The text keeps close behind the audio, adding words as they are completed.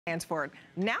Transport.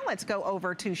 Now let's go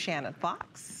over to Shannon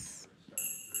Fox.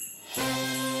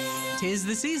 'Tis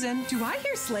the season. Do I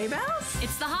hear sleigh bells?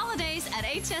 It's the holidays at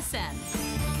HSN.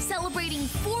 Celebrating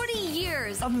 40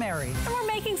 years Of merry. And we're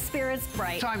making spirits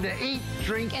bright. Time to eat,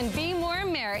 drink, and be more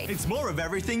merry. It's more of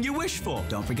everything you wish for.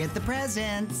 Don't forget the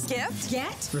presents. Gift.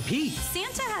 Get. Repeat.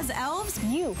 Santa has elves.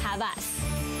 You have us.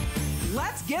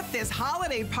 Let's get this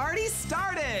holiday party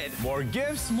started. More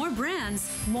gifts. More brands.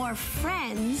 More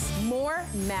friends. More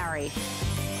merry.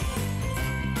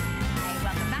 Hi,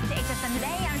 welcome back to HSN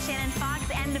Today. I'm Shannon Fox,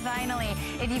 and finally,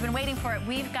 if you've been waiting for it,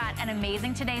 we've got an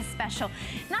amazing today's special.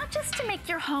 Not just to make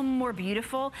your home more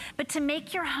beautiful, but to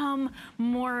make your home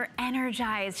more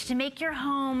energized, to make your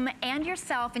home and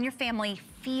yourself and your family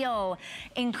feel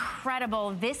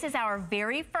incredible. This is our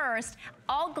very first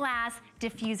all-glass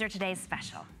diffuser today's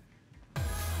special.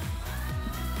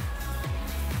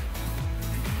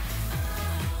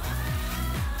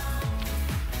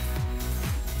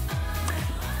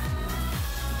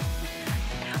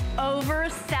 Over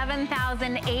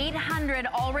 7,800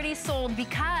 already sold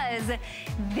because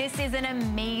this is an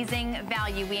amazing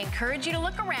value. We encourage you to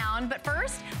look around, but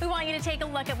first, we want you to take a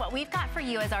look at what we've got for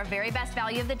you as our very best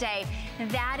value of the day.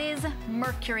 That is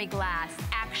mercury glass,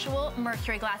 actual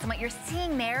mercury glass. And what you're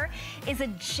seeing there is a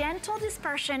gentle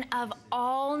dispersion of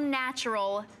all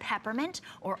natural peppermint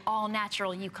or all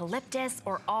natural eucalyptus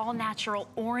or all natural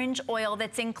orange oil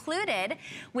that's included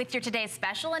with your today's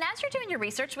special. And as you're doing your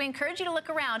research, we encourage you to look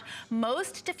around.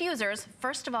 Most diffusers,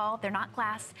 first of all, they're not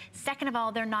glass. Second of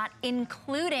all, they're not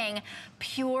including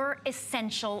pure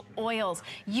essential oils.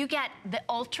 You get the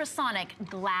ultrasonic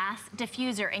glass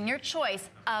diffuser in your choice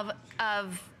of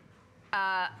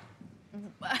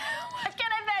what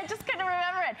can I bet? I just couldn't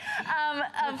remember it.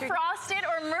 Frosted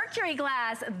or mercury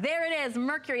glass. There it is,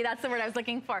 mercury. That's the word I was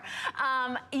looking for.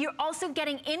 You're also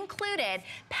getting included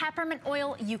peppermint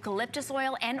oil, eucalyptus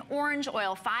oil, and orange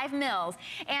oil, 5 mils.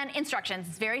 And instructions,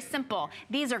 it's very simple.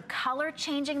 These are color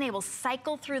changing. They will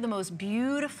cycle through the most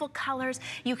beautiful colors.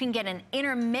 You can get an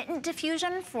intermittent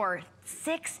diffusion for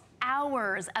 6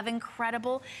 hours of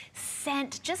incredible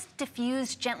scent just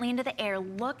diffused gently into the air.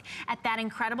 Look at that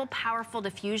incredible, powerful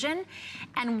diffusion.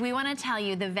 And we want to tell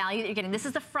you the value that you're getting. This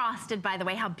is the frosted, by the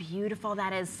way, how beautiful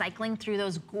that is, cycling through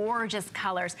those gorgeous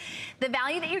colors. The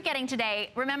value that you're getting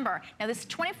today, remember, now this is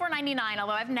 $24.99,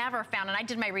 although I've never found, and I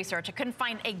did my research, I couldn't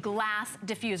find a glass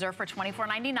diffuser for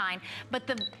 $24.99, but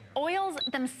the oils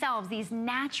themselves, these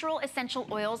natural essential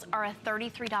oils, are a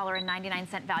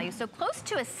 $33.99 value. So close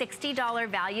to a $60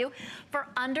 value. For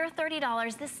under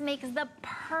 $30, this makes the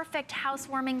perfect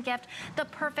housewarming gift, the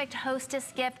perfect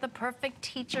hostess gift, the perfect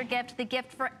teacher gift, the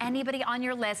gift for anybody on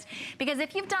your list. Because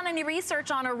if you've done any research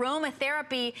on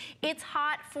aromatherapy, it's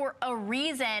hot for a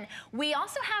reason. We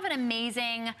also have an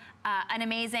amazing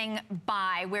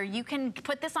buy where you can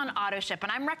put this on auto ship,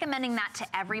 and I'm recommending that to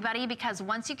everybody because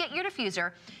once you get your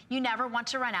diffuser, you never want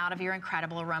to run out of your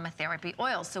incredible aromatherapy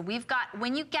oils. So we've got,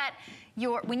 when you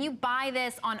buy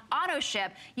this on auto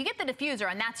ship, you get the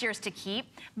diffuser and that's yours to keep,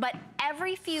 but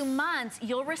every few months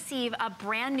you'll receive a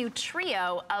brand new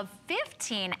trio of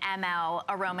 15 ml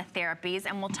aromatherapies,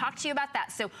 and we'll talk to you about that.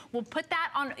 So we'll put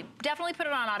that on, definitely put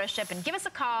it on auto ship, and give us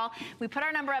a call. We put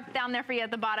our number up down there for you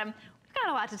at the bottom. Got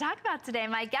a lot to talk about today.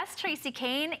 My guest, Tracy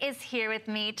Kane, is here with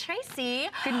me. Tracy.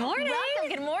 Good morning. Welcome.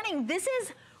 Good morning. This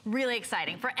is really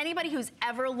exciting. For anybody who's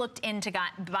ever looked into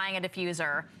buying a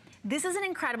diffuser, this is an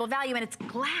incredible value, and it's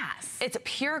glass. It's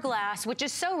pure glass, which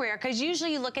is so rare, because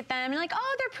usually you look at them and you're like,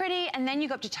 oh, they're pretty, and then you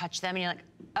go up to touch them and you're like,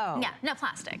 oh. Yeah, no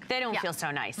plastic. They don't feel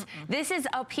so nice. This is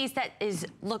a piece that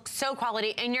looks so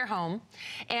quality in your home,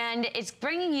 and it's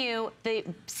bringing you the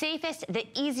safest, the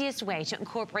easiest way to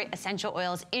incorporate essential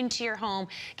oils into your home,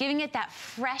 giving it that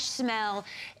fresh smell,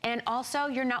 and also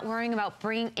you're not worrying about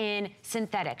bringing in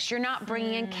synthetics. You're not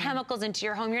bringing in chemicals into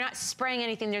your home. You're not spraying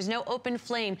anything. There's no open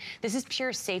flame. This is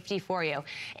pure safety for you.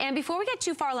 And before we get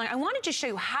too far along, I wanted to show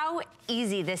you how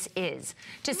easy this is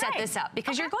to set this up,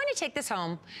 because you're going to take this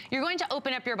home, you're going to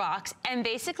open up your box, and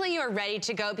basically you're ready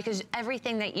to go because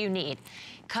everything that you need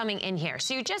coming in here.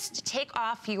 So you just take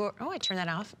off your, oh, I turned that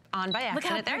on by accident. Look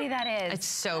how pretty that is. It's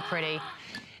so pretty.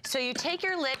 So you take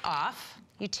your lid off,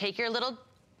 you take your little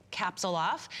capsule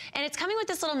off, and it's coming with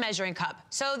this little measuring cup.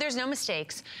 So there's no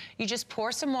mistakes. You just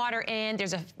pour some water in.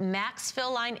 There's a max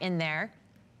fill line in there.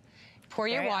 Pour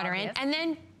your water in, and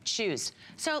then choose.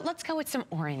 So let's go with some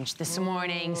orange this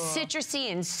morning.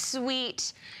 Citrusy and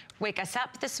sweet. Wake us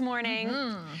up this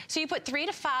morning. So you put 3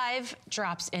 to 5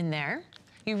 drops in there.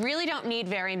 You really don't need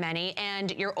very many,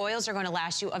 and your oils are going to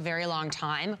last you a very long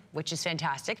time, which is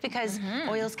fantastic because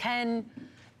oils can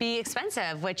be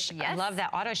expensive, which I love that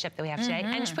auto ship that we have today.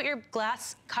 And just put your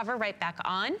glass cover right back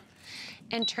on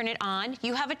and turn it on.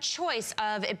 You have a choice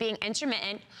of it being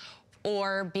intermittent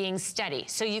or being steady.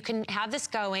 So you can have this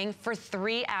going for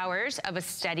 3 hours of a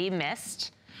steady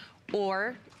mist,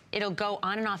 or it'll go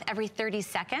on and off every 30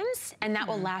 seconds, and that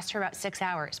will last for about 6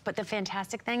 hours. But the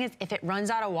fantastic thing is, if it runs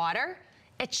out of water,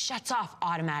 it shuts off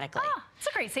automatically. Oh, it's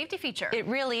a great safety feature. It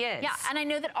really is. Yeah, and I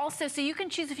know that also, so you can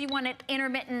choose if you want it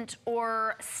intermittent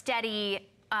or steady,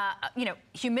 you know,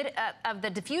 of the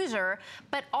diffuser,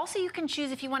 but also you can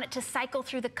choose if you want it to cycle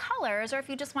through the colors or if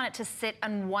you just want it to sit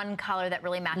on one color that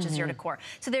really matches your decor.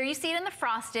 So there you see it in the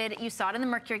frosted, you saw it in the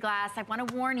mercury glass. I want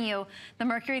to warn you, the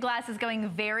mercury glass is going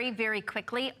very, very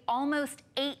quickly, almost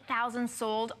 8,000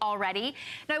 sold already.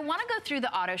 Now I want to go through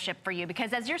the auto ship for you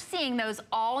because as you're seeing those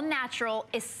all natural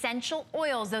essential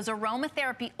oils, those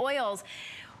aromatherapy oils,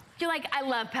 you're like, I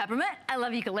love peppermint, I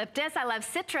love eucalyptus, I love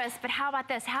citrus, but how about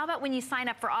this? How about when you sign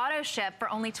up for auto ship for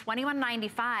only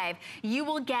 $21.95, you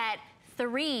will get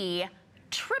 3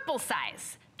 triple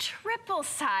size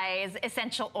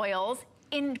essential oils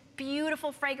in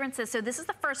beautiful fragrances. So this is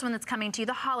the first one that's coming to you,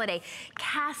 the holiday.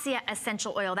 Cassia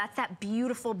essential oil, that's that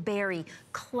beautiful berry.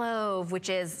 Clove, which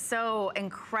is so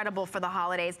incredible for the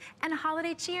holidays. And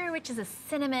holiday cheer, which is a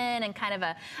cinnamon and kind of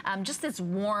a, just this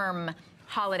warm,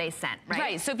 holiday scent, right?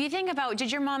 Right, so if you think about,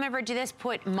 did your mom ever do this?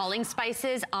 Put mulling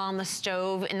spices on the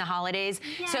stove in the holidays?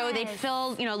 Yes. So they'd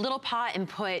fill, you know, a little pot and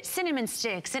put cinnamon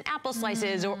sticks and apple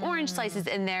slices or orange slices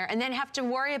in there and then have to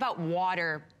worry about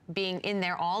water being in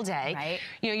there all day. Right.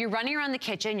 You know, you're running around the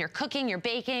kitchen, you're cooking, you're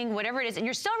baking, whatever it is, and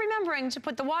you're still remembering to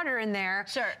put the water in there.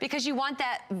 Sure. Because you want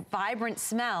that vibrant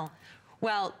smell.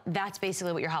 Well, that's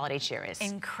basically what your holiday cheer is.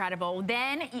 Incredible.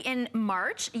 Then in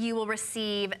March, you will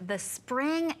receive the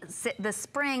spring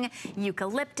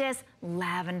eucalyptus,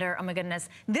 lavender. Oh my goodness.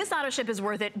 This auto ship is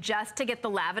worth it just to get the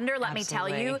lavender. Let me tell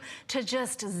you, to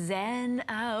just zen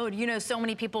out. You know, so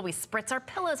many people, we spritz our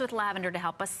pillows with lavender to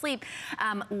help us sleep.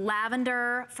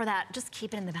 Lavender for that, just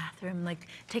keep it in the bathroom, like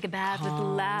take a bath with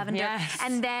lavender. Yes.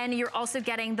 And then you're also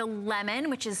getting the lemon,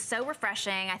 which is so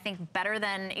refreshing. I think better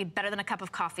than a cup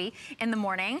of coffee in the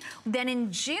morning. Then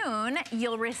in June,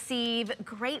 you'll receive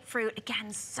grapefruit.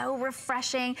 Again, so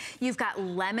refreshing. You've got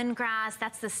lemongrass,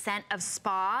 that's the scent of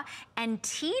spa. And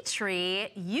tea tree,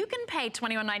 you can pay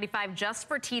 $21.95 just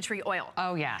for tea tree oil.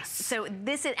 Oh, yes. So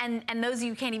this is, and those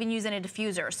you can't even use in a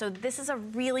diffuser. So this is a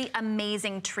really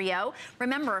amazing trio.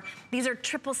 Remember, these are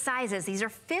triple sizes. These are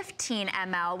 15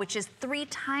 ml, which is 3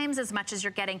 times as much as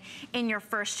you're getting in your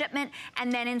first shipment.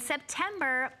 And then in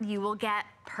September, you will get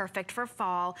perfect for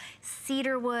fall,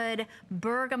 cedarwood,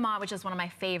 bergamot, which is one of my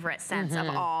favorite scents of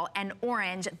all, and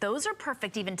orange. Those are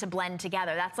perfect even to blend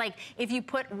together. That's like if you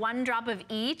put 1 drop of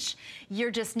each,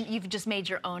 you've just made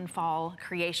your own fall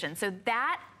creation. So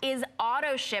that is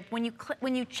auto ship. When you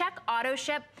check auto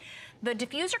ship, the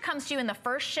diffuser comes to you in the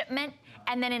first shipment,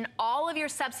 and then in all of your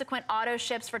subsequent auto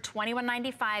ships for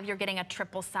 $21.95, you're getting a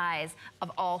triple size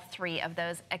of all 3 of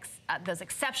those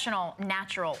exceptional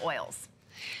natural oils.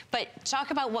 But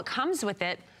talk about what comes with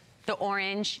it, the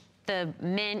orange, the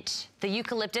mint, the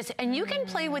eucalyptus, and you can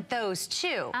play with those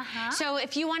too. So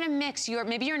if you want to mix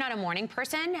maybe you're not a morning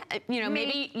person, you know,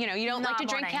 maybe you don't like to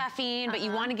drink caffeine, but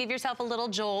you want to give yourself a little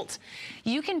jolt,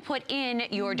 you can put in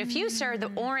your diffuser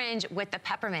the orange with the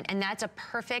peppermint, and that's a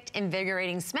perfect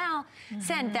invigorating scent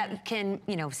that can,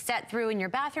 set through in your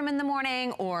bathroom in the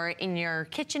morning or in your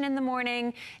kitchen in the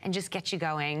morning and just get you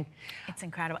going. It's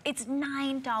incredible. It's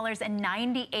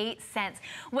 $9.98.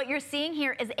 What you're seeing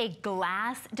here is a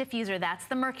glass diffuser. That's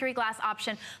the mercury glass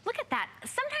option. Look at that.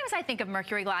 Sometimes I think of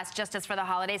mercury glass just as for the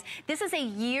holidays. This is a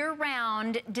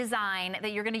year-round design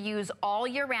that you're going to use all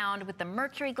year round with the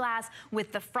mercury glass,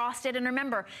 with the frosted. And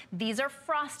remember, these are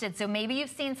frosted, so maybe you've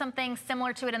seen something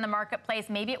similar to it in the marketplace.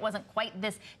 Maybe it wasn't quite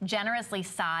this generously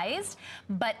sized,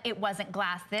 but it wasn't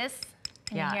glass.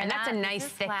 Yeah, and that's a nice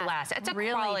thick glass. It's a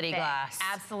quality glass.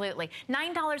 Absolutely.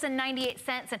 $9.98. And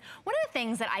one of the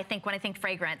things that I think when I think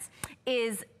fragrance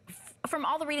is, from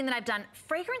all the reading that I've done,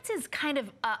 fragrance is kind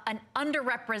of an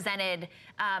underrepresented,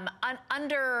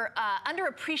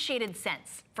 underappreciated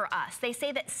sense for us. They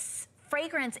say that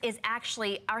fragrance is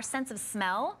actually our sense of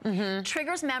smell,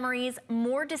 triggers memories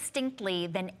more distinctly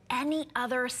than any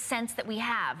other sense that we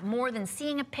have, more than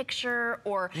seeing a picture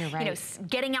or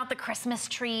getting out the Christmas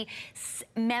tree.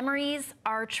 Memories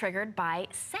are triggered by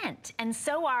scent, and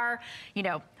so are,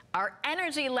 our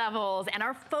energy levels and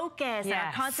our focus and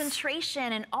our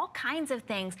concentration and all kinds of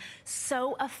things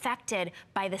so affected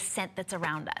by the scent that's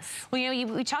around us. Well, you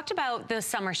know, we talked about the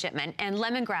summer shipment, and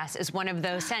lemongrass is one of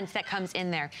those scents that comes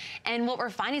in there. And what we're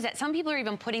finding is that some people are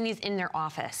even putting these in their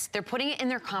office. They're putting it in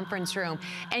their conference room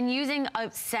and using a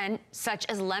scent such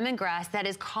as lemongrass that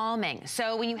is calming.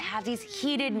 So when you have these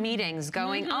heated meetings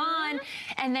going on,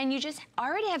 and then you just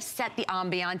already have set the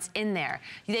ambiance in there.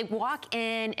 They walk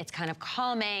in, it's kind of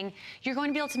calming. You're going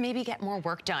to be able to maybe get more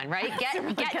work done, right?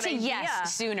 Get to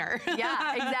yes sooner.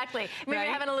 Yeah, exactly. Maybe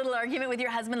you're having a little argument with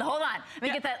your husband. Hold on,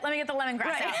 let me get the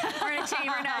lemongrass out. We're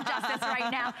gonna adjust this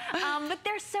right now. But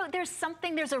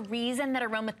there's a reason that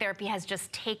aromatherapy has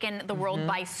just taken the world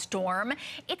by storm.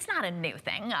 It's not a new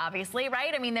thing, obviously,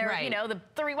 right? I mean, you know, the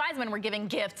three wise men were giving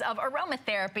gifts of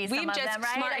aromatherapy. We've just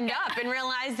smartened up and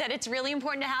realized that it's really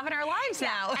important to have in our lives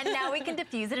now. And now we can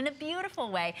diffuse it in a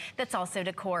beautiful way that's also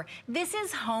decor. This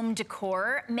is home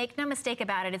decor. Make no mistake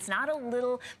about it. It's not a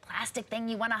little plastic thing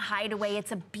you want to hide away.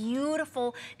 It's a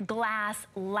beautiful glass,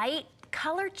 light,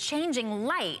 color-changing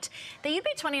light that you'd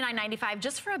pay $29.95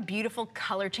 just for a beautiful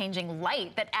color-changing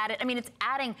light that added, I mean, it's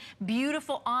adding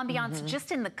beautiful ambiance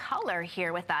just in the color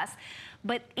here with us.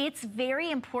 But it's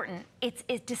very important. It's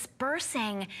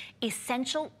dispersing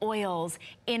essential oils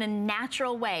in a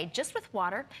natural way, just with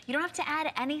water. You don't have to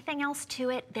add anything else to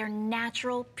it. They're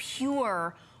natural,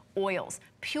 pure oils,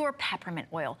 pure peppermint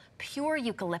oil, pure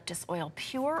eucalyptus oil,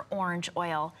 pure orange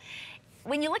oil.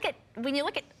 When you look at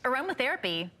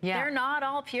aromatherapy, they're not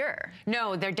all pure.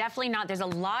 No, they're definitely not. There's a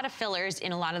lot of fillers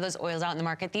in a lot of those oils out in the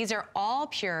market. These are all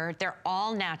pure, they're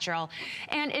all natural,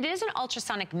 and it is an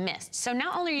ultrasonic mist. So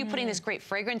not only are you putting this great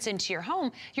fragrance into your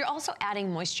home, you're also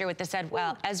adding moisture with this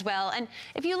as well. And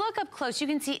if you look up close, you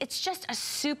can see it's just a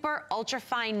super ultra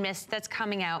fine mist that's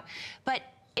coming out, but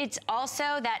it's also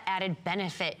that added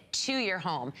benefit to your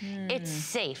home. It's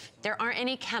safe. There aren't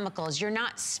any chemicals. You're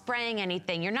not spraying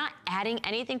anything. You're not adding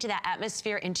anything to that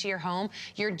atmosphere into your home.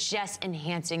 You're just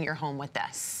enhancing your home with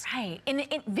this. Right. And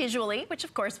visually, which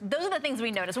of course, those are the things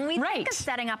we notice. When we think of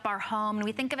setting up our home and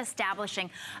we think of establishing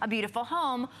a beautiful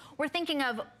home, we're thinking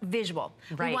of visual.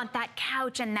 We want that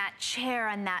couch and that chair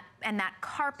and that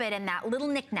carpet and that little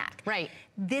knick-knack.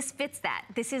 This fits that.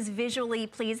 This is visually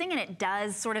pleasing, and it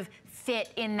does sort of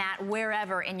fit in that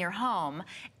wherever in your home.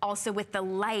 Also with the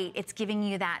light, it's giving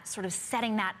you that sort of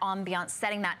setting that ambiance,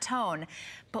 setting that tone.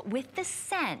 But with the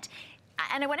scent,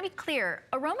 and I want to be clear,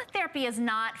 aromatherapy is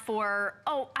not for,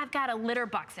 oh, I've got a litter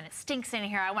box and it stinks in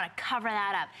here, I want to cover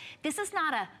that up. This is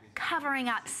not a covering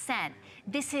up scent.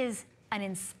 This is an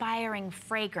inspiring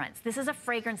fragrance. This is a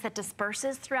fragrance that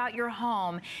disperses throughout your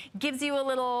home, gives you a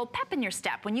little pep in your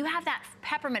step. When you have that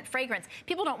peppermint fragrance,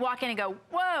 people don't walk in and go,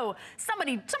 whoa,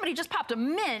 somebody just popped a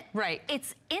mint.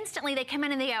 It's instantly, they come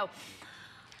in and they go,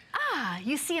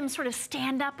 you see them sort of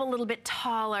stand up a little bit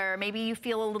taller. Maybe you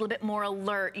feel a little bit more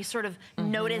alert. You sort of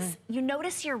notice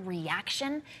your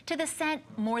reaction to the scent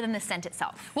more than the scent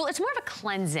itself. Well, it's more of a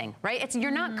cleansing, right?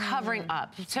 You're not covering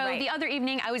up. So the other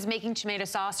evening I was making tomato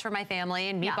sauce for my family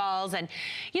and meatballs, and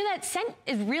you know, that scent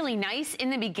is really nice in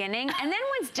the beginning, and then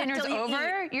once dinner's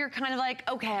over, you're kind of like,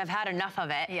 okay, I've had enough of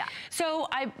it. So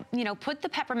I, you know, put the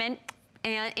peppermint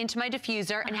into my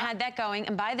diffuser and had that going,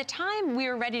 and by the time we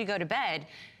were ready to go to bed,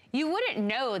 you wouldn't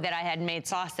know that I had made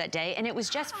sauce that day, and it was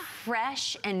just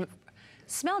fresh and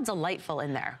smelled delightful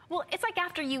in there. Well, it's like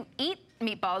after you eat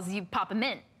meatballs, you pop a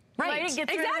mint. Right? It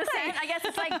gets rid of the scent. I guess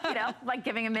it's like, you know, like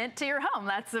giving a mint to your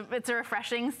home. It's a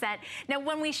refreshing scent. Now,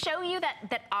 when we show you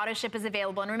that auto ship is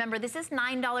available, and remember, this is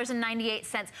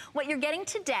 $9.98. What you're getting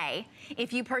today,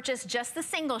 if you purchase just the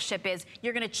single ship, is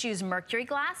you're going to choose mercury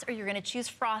glass or you're going to choose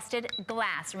frosted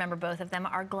glass. Remember, both of them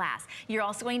are glass. You're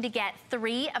also going to get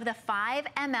 3 of the 5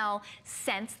 ml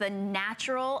scents, the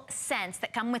natural scents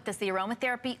that come with this, the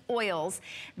aromatherapy oils.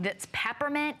 That's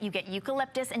peppermint, you get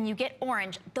eucalyptus, and you get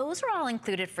orange. Those are all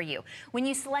included for you. When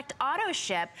you select auto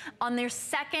ship on their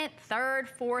 2nd, 3rd,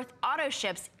 4th auto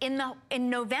ships in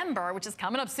November, which is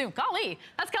coming up soon. Golly,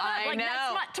 that's coming up like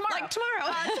next month, tomorrow. Like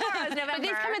tomorrow. Tomorrow is November. But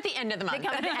these come at the end of the month. They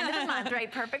come at the end of the month, right?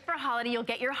 Perfect for holiday. You'll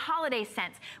get your holiday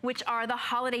scents, which are the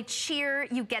holiday cheer.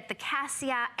 You get the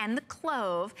cassia and the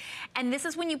clove. And this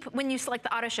is when you select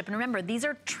the auto ship. And remember, these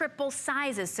are triple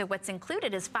sizes. So what's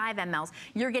included is 5 mLs.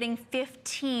 You're getting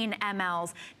 15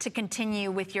 mLs to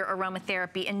continue with your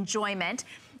aromatherapy enjoyment.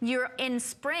 You're in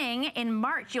spring, in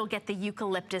March, you'll get the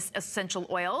eucalyptus essential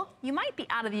oil. You might be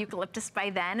out of the eucalyptus by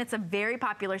then. It's a very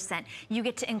popular scent. You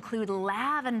get to include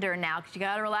lavender now, because you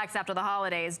gotta relax after the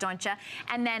holidays, don't you?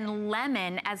 And then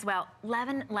lemon as well.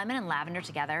 Lemon and lavender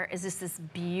together is just this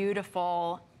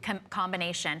beautiful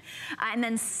combination. And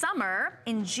then summer,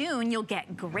 in June, you'll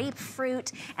get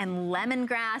grapefruit and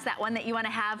lemongrass, that one that you want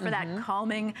to have for that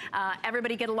calming,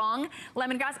 everybody get along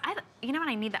lemongrass. You know what,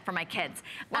 I need that for my kids.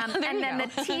 And then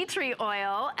the tea tree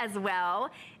oil as well.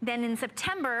 Then in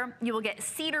September, you will get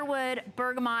cedarwood,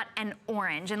 bergamot, and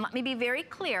orange. And let me be very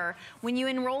clear, when you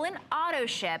enroll in auto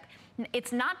ship,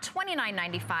 it's not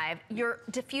 $29.95. Your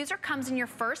diffuser comes in your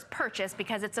first purchase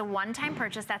because it's a one-time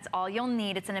purchase. That's all you'll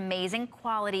need. It's an amazing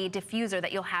quality diffuser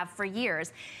that you'll have for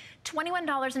years.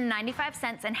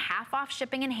 $21.95 and half off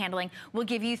shipping and handling will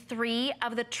give you 3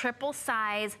 of the triple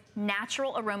size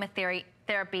natural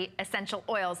aromatherapy essential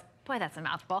oils. Boy, that's a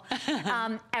mouthful.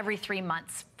 Every 3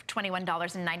 months.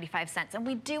 $21.95. And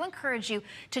we do encourage you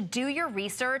to do your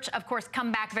research. Of course, come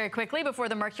back very quickly before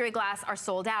the mercury glass are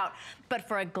sold out. But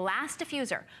for a glass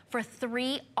diffuser, for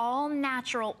 3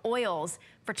 all-natural oils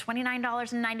for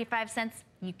 $29.95,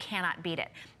 you cannot beat it.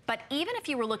 But even if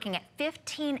you were looking at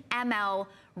 15 ml,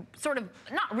 sort of,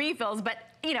 not refills, but,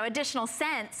 you know, additional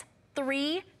scents,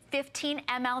 3 15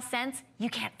 ml scents, you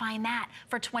can't find that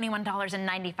for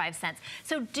 $21.95.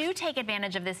 So do take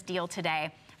advantage of this deal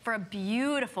today for a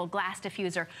beautiful glass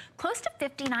diffuser, close to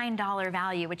 $59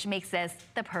 value, which makes this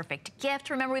the perfect gift.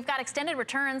 Remember, we've got extended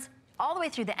returns all the way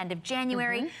through the end of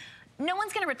January. No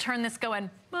one's gonna return this going,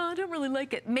 well, I don't really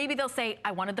like it. Maybe they'll say,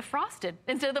 I wanted the frosted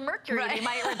instead of the mercury. Right. They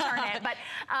might return it,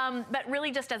 but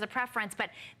really just as a preference.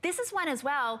 But this is one as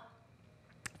well.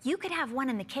 You could have one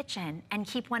in the kitchen and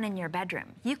keep one in your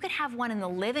bedroom. You could have one in the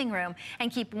living room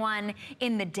and keep one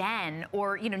in the den,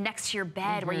 or, you know, next to your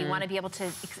bed where you want to be able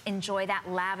to enjoy that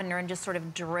lavender and just sort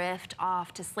of drift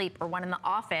off to sleep, or one in the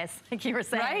office, like you were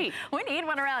saying. Right. We need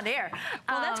one around here.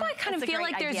 Well, that's why I kind of feel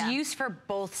like there's use for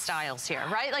both styles here,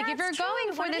 right? Like if you're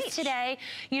going for this today,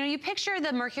 you know, you picture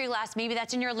the mercury glass, maybe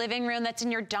that's in your living room, that's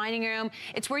in your dining room.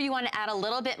 It's where you want to add a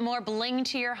little bit more bling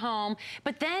to your home.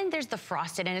 But then there's the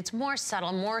frosted, and it's more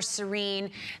subtle, more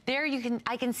serene. There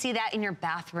I can see that in your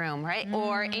bathroom, right?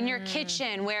 Or in your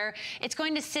kitchen, where it's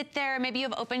going to sit there. Maybe you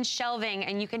have open shelving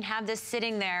and you can have this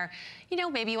sitting there. You know,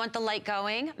 maybe you want the light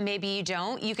going, maybe you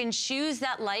don't. You can choose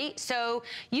that light, so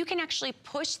you can actually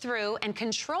push through and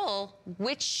control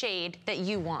which shade that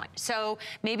you want. So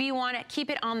maybe you want to keep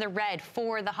it on the red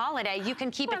for the holiday. You can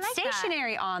keep it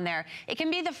stationary on there. It can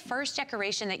be the first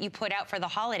decoration that you put out for the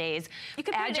holidays. You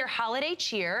could add your holiday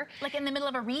cheer. Like in the middle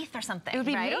of a wreath or something. It would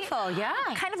be beautiful, yeah.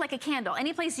 Kind of like a candle.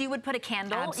 Any place you would put a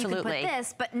candle, you could put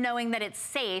this, but knowing that it's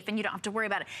safe and you don't have to worry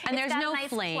about it. And there's no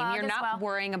flame. You're not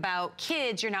worrying about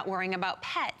kids. You're not worrying about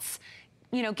pets,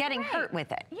 you know, getting hurt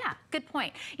with it. Yeah, good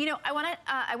point. You know, I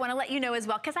want to let you know as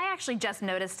well, because I actually just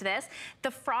noticed this. The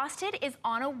frosted is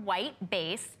on a white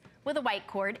base with a white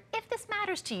cord, if this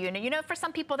matters to you. And you know, for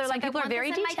some people, they're like, people I want are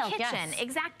very this in detailed, my kitchen. yes.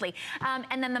 Exactly.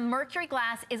 And then the mercury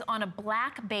glass is on a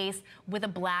black base with a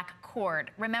black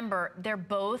cord. Remember, they're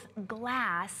both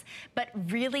glass, but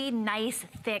really nice,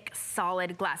 thick,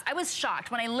 solid glass. I was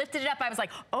shocked. When I lifted it up, I was like,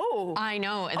 oh. I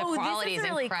know, the quality is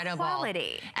really incredible.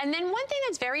 Quality. And then one thing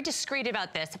that's very discreet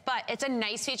about this, but it's a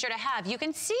nice feature to have, you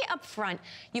can see up front,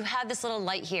 you have this little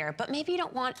light here, but maybe you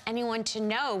don't want anyone to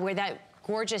know where that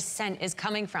gorgeous scent is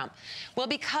coming from. Well,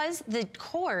 because the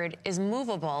cord is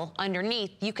movable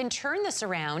underneath, you can turn this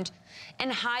around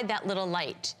and hide that little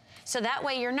light. So that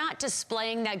way you're not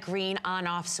displaying that green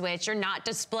on-off switch. You're not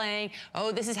displaying,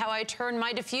 oh, this is how I turn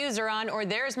my diffuser on, or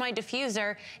there's my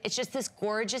diffuser. It's just this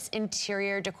gorgeous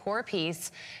interior decor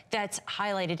piece that's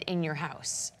highlighted in your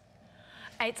house.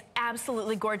 It's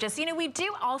absolutely gorgeous. You know, we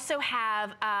do also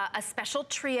have a special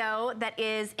trio that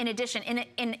is in addition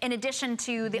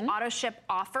to the auto ship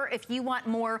offer. If you want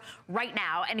more right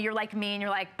now, and you're like me and you're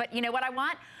like, but you know what I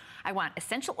want? I want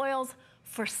essential oils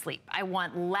for sleep. I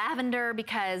want lavender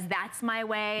because that's my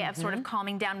way of sort of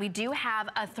calming down. We do have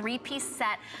a 3-piece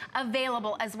set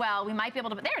available as well. We might be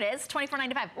able to, there it is,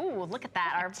 $24.95. Ooh, look at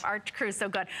that. Our crew's so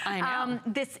good. I know.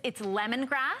 It's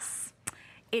lemongrass.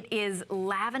 It is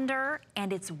lavender,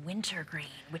 and it's wintergreen,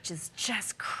 which is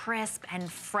just crisp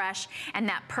and fresh, and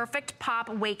that perfect pop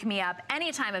wake me up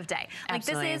any time of day. Like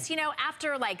Absolutely. This is, you know,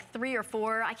 after like 3 or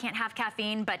 4, I can't have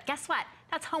caffeine, but guess what?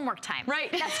 That's homework time. Right.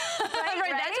 That's,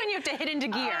 right. That's when you have to hit into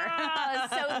gear.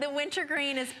 So the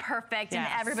wintergreen is perfect, and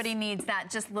everybody needs that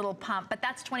just little pump. But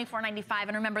that's $24.95,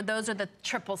 and remember, those are the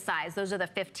triple size. Those are the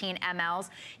 15 mLs.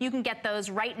 You can get those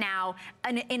right now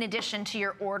in addition to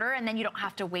your order, and then you don't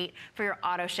have to wait for your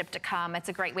auto ship to come. It's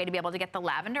a great way to be able to get the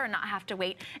lavender and not have to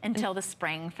wait until the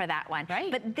spring for that one.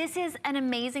 Right. But this is an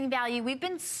amazing value. We've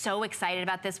been so excited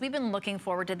about this. We've been looking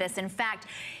forward to this. In fact,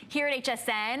 here at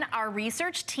HSN, our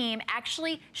research team actually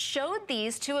actually showed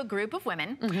these to a group of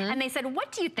women, and they said,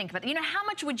 what do you think about it? You know, how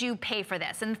much would you pay for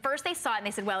this? And first they saw it and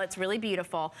they said, well, it's really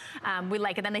beautiful. We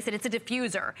like it. Then they said, it's a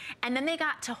diffuser. And then they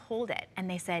got to hold it and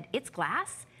they said, it's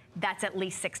glass. That's at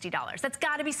least $60. That's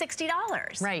got to be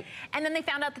 $60. Right. And then they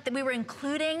found out that we were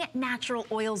including natural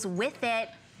oils with it.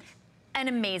 An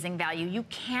amazing value. You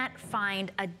can't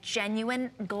find a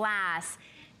genuine glass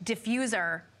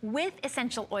diffuser with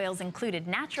essential oils included,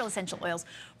 natural essential oils,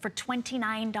 for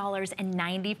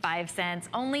 $29.95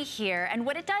 only here. And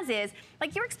what it does is,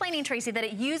 like you were explaining, Tracy, that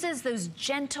it uses those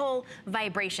gentle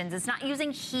vibrations. It's not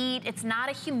using heat. It's not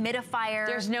a humidifier.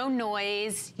 There's no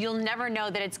noise. You'll never know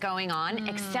that it's going on,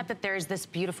 except that there's this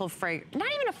beautiful fragrance.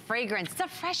 Not even a fragrance, it's a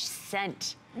fresh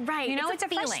scent. Right. You know, it's a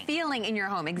fresh feeling in your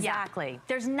home. Exactly. Yeah.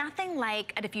 There's nothing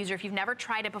like a diffuser. If you've never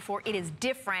tried it before, it is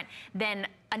different than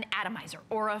an atomizer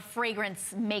or a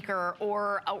fragrance maker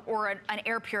or an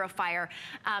air purifier.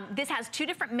 This has 2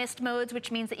 different mist modes, which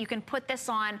means that you can put this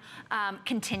on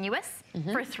continuous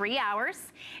for 3 hours,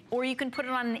 or you can put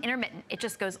it on an intermittent. It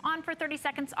just goes on for 30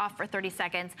 seconds, off for 30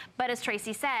 seconds. But as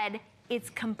Tracy said, it's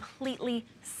completely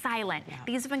silent. Yeah.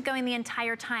 These have been going the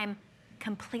entire time,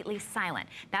 completely silent.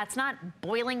 That's not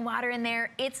boiling water in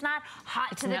there. It's not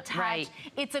hot to the touch. Right.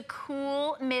 It's a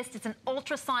cool mist. It's an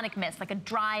ultrasonic mist, like a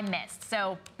dry mist.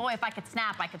 So, boy, if I could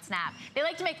snap, I could snap. They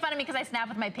like to make fun of me because I snap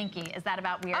with my pinky. Is that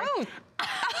about weird? Oh.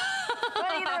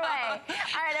 But either way,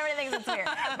 all right, everybody thinks it's weird.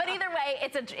 But either way,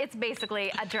 it's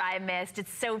basically a dry mist.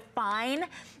 It's so fine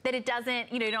that it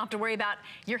doesn't, you know, you don't have to worry about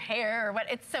your hair or what.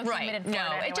 It's so humid in Florida.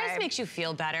 No, anyway. it just makes you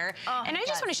feel better. Oh, and I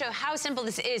just want to show how simple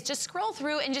this is. Just scroll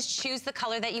through and just choose the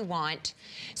color that you want.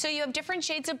 So you have different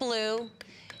shades of blue.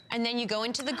 And then you go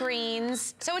into the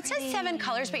greens. So it says 7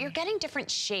 colors, but you're getting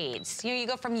different shades. You know, you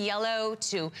go from yellow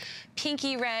to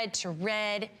pinky red to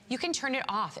red. You can turn it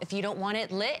off if you don't want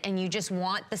it lit and you just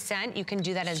want the scent. You can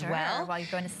do that as well. While you're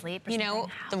going to sleep or you know,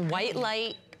 the white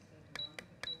light.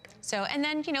 So, and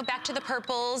then, you know, back to the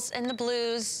purples and the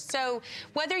blues. So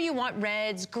whether you want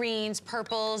reds, greens,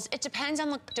 purples, it depends on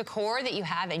the decor that you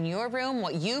have in your room,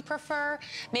 what you prefer.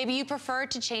 Maybe you prefer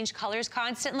to change colors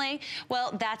constantly.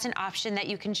 Well, that's an option that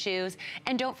you can choose.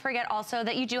 And don't forget also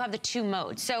that you do have the 2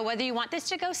 modes. So whether you want this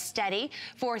to go steady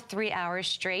for 3 hours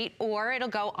straight, or it'll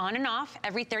go on and off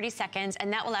every 30 seconds,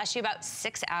 and that will last you about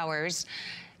 6 hours.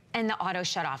 And the auto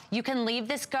shut off. You can leave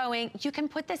this going. You can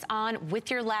put this on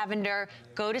with your lavender,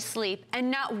 go to sleep,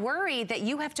 and not worry that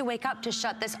you have to wake up to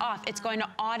shut this off. It's going to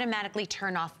automatically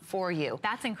turn off for you.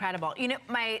 That's incredible. You know,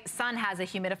 my son has a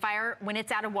humidifier. When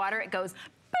it's out of water, it goes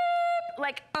beep,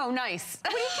 like, oh, nice.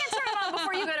 Well, you can't turn it on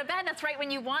before you go to bed. That's right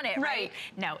when you want it, right?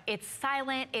 No, it's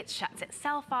silent. It shuts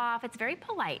itself off. It's very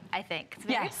polite, I think. It's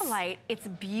very polite. It's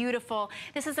beautiful.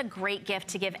 This is a great gift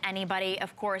to give anybody.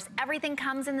 Of course, everything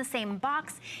comes in the same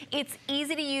box. It's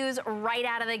easy to use right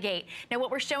out of the gate. Now,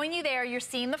 what we're showing you there, you're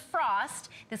seeing the frost.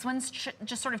 This one's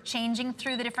just sort of changing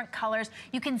through the different colors.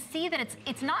 You can see that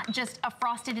it's not just a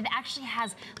frosted. It actually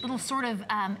has little sort of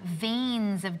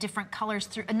veins of different colors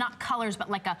through, not colors, but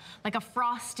like a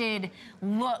frosted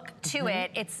look to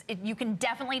it. You can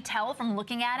definitely tell from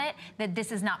looking at it that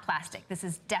this is not plastic. This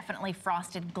is definitely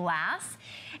frosted glass.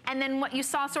 And then what you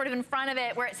saw sort of in front of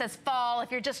it where it says fall,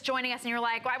 if you're just joining us and you're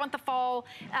like, well, I want the fall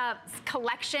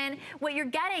collection, what you're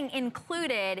getting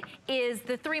included is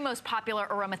the 3 most popular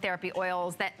aromatherapy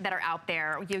oils that are out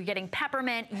there. You're getting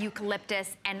peppermint,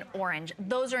 eucalyptus, and orange.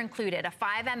 Those are included, a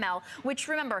 5 ml, which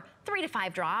remember, 3 to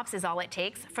 5 drops is all it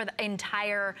takes for the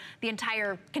entire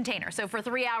container. So for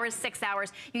 3 hours, 6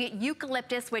 hours, you get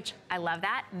eucalyptus, which I love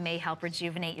that, may help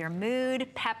rejuvenate your mood.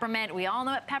 Peppermint, we all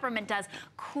know what peppermint does.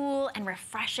 Cool and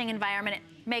refreshing environment.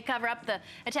 It may cover up the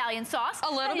Italian sauce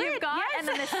a little bit, you've got. Yes. And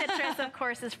then the citrus, of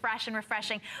course, is fresh and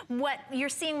refreshing. What you're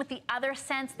seeing with the other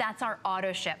scents, that's our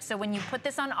auto ship. So when you put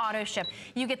this on auto ship,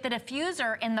 you get the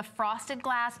diffuser in the frosted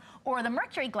glass or the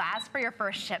mercury glass for your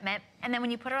first shipment. And then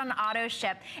when you put it on auto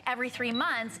ship, every 3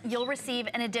 months, you'll receive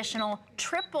an additional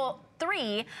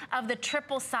 3 of the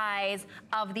triple size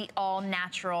of the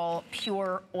all-natural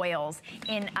pure oils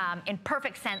in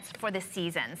perfect sense for this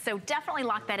season. So definitely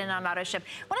lock that in on auto ship.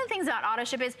 One of the things about auto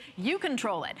ship is you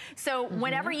control it. So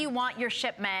whenever you want your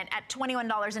shipment at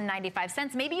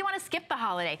 $21.95, maybe you want to skip the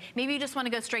holiday. Maybe you just want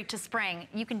to go straight to spring.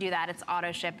 You can do that. It's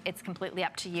auto ship. It's completely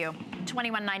up to you.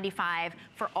 $21.95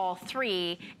 for all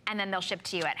 3, and then they'll ship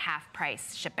to you at half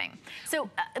price shipping. So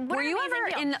were you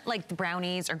ever in like the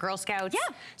brownies or Girl Scouts?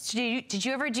 Yeah. So did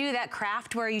you ever do that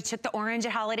craft where you took the orange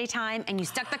at holiday time and you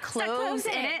stuck the cloves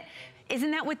in it?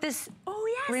 Isn't that what this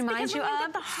reminds you because when you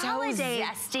of. get the holiday,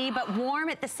 so zesty, but warm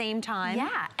at the same time.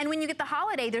 Yeah, and when you get the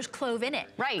holiday, there's clove in it.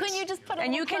 Right. Couldn't you just put a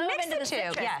and little you can clove mix into the the two.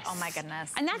 citrus? Yes. Oh my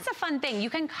goodness. And that's a fun thing. You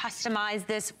can customize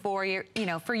this for your,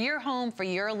 for your home, for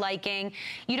your liking.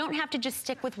 You don't have to just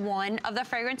stick with one of the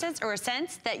fragrances or a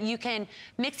scent. That you can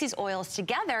mix these oils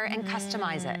together and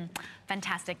customize it.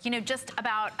 Fantastic. Just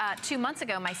about 2 months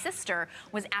ago, my sister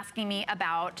was asking me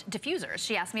about diffusers.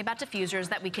 She asked me about diffusers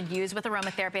that we could use with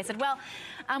aromatherapy. I said, well,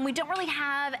 we don't really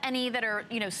have any that are,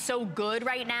 so good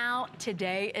right now.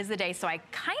 Today is the day. So I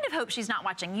kind of hope she's not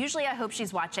watching. Usually I hope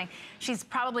she's watching. She's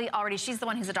probably already, she's the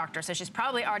one who's a doctor, so she's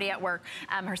probably already at work.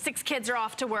 Her 6 kids are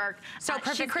off to work. So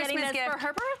perfect she's Christmas getting this gift for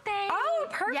her birthday. Oh,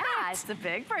 perfect. Yeah, it's a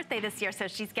big birthday this year. So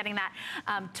she's getting that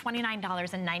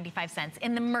 $29.95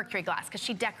 in the mercury glass, because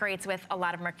she decorates with a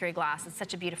lot of mercury glass. It's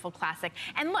such a beautiful classic.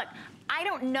 And look, I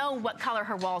don't know what color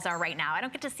her walls are right now. I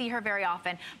don't get to see her very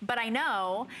often, but I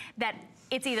know that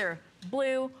it's either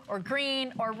blue or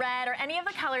green or red or any of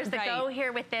the colors that go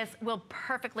here with this will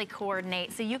perfectly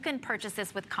coordinate. So you can purchase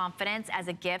this with confidence as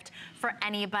a gift for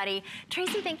anybody.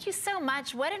 Tracy, thank you so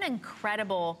much. What an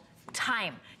incredible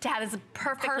time to have this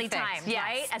perfectly timed, yes,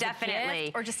 right? As definitely. a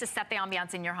gift, or just to set the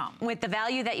ambiance in your home. With the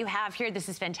value that you have here, this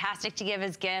is fantastic to give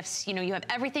as gifts. You have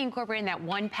everything incorporated in that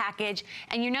one package,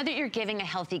 and you know that you're giving a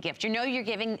healthy gift. You know you're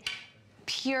giving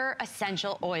pure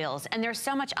essential oils, and there's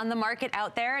so much on the market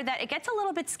out there that it gets a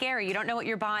little bit scary. You don't know what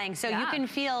you're buying, so you can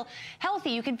feel healthy,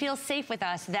 you can feel safe with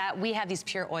us that we have these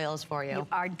pure oils for you.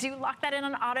 Do lock that in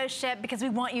on auto ship, because we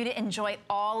want you to enjoy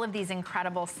all of these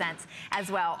incredible scents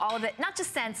as well. All of it, not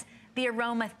just scents, the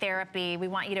aromatherapy. We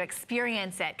want you to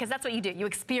experience it, because that's what you do. You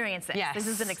experience it. Yes, this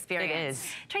is an experience. it is.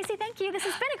 Tracy, thank you. This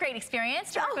has been a great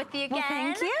experience to work with you again. Well,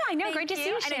 thank you. I know. Great to see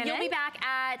you, And Shannon. you'll be back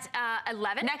at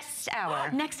 11? Next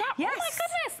hour. Next hour? Yes. Oh, my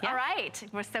goodness. Yeah. All right.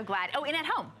 We're so glad. Oh, and at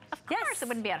home. Of course, Yes. it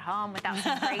wouldn't be at home without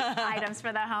some great items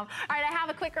for the home. All right, I have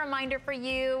a quick reminder for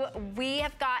you. We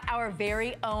have got our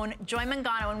very own Joy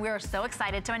Mangano, and we are so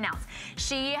excited to announce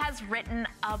she has written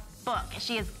a book.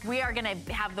 We are going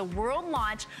to have the world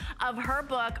launch of her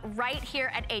book right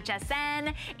here at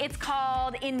HSN. It's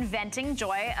called Inventing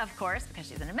Joy, of course, because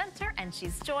she's an inventor and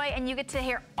she's Joy, and you get to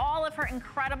hear all of her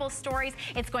incredible stories.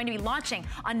 It's going to be launching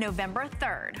on November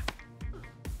 3rd.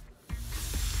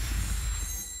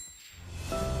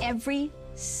 Every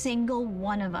single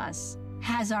one of us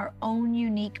has our own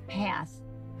unique path.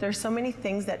 There's so many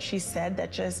things that she said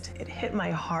that it hit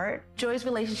my heart. Joy's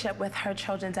relationship with her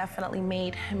children definitely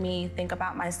made me think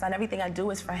about my son. Everything I do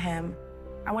is for him.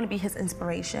 I want to be his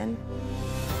inspiration.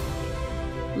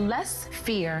 Less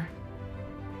fear,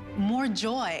 more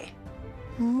joy.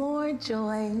 More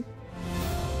joy.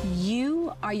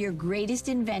 You are your greatest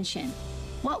invention.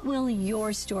 What will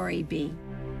your story be?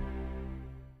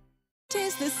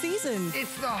 'Tis the season.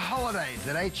 It's the holidays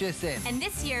at HSN. And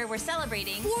this year we're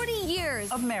celebrating 40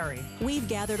 years Of Mary. We've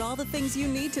gathered all the things you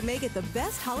need to make it the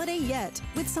best holiday yet,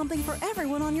 with something for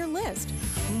everyone on your list.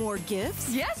 More gifts?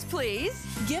 Yes, please.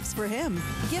 Gifts for him.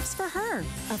 Gifts for her.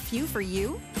 A few for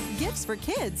you. Gifts for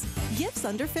kids. Gifts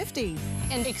under 50.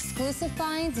 And exclusive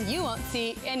finds you won't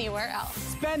see anywhere else.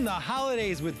 Spend the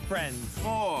holidays with friends.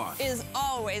 More. Is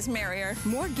always merrier.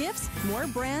 More gifts, more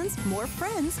brands, more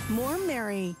friends, more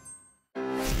merry.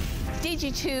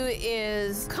 DG2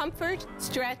 is comfort,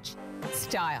 stretch,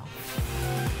 style.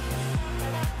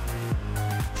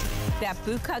 That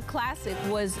boot cut classic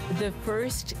was the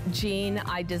first jean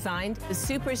I designed. The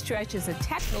Super Stretch is a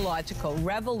technological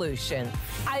revolution.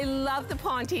 I love the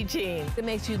Ponte jean. It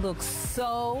makes you look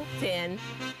so thin.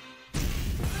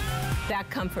 That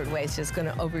comfort waist is going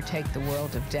to overtake the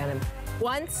world of denim.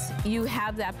 Once you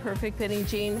have that perfect fitting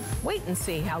jean, wait and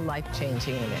see how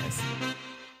life-changing it is.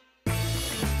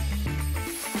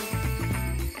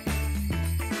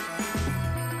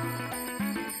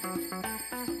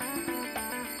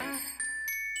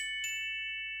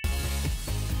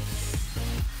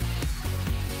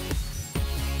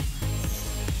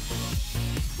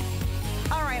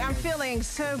 Feeling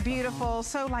so beautiful,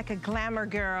 so like a glamour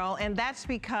girl, and that's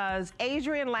because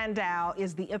Adrienne Landau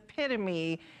is the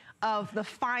epitome of the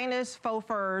finest faux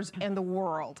furs in the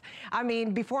world. I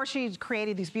mean, before she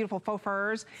created these beautiful faux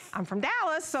furs, I'm from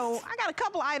Dallas, so I got a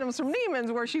couple items from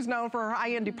Neiman's where she's known for her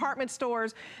high-end department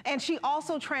stores, and she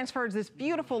also transfers this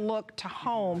beautiful look to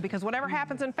home, because whatever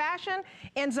happens in fashion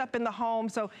ends up in the home.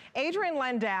 So Adrienne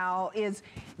Landau is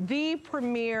the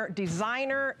premier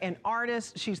designer and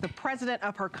artist. She's the president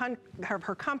of her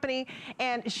company,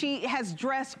 and she has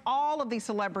dressed all of these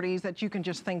celebrities that you can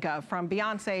just think of, from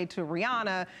Beyonce to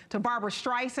Rihanna to Barbara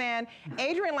Streisand,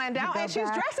 Adrienne Landau, and she's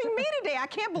dressing me today. I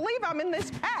can't believe I'm in this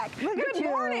pack. Good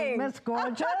morning, Miss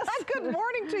Gorgeous. Good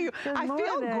morning to you. I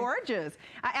feel gorgeous.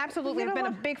 I absolutely have been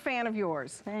a big fan of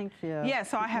yours. Thank you. Yeah,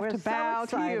 so I have to bow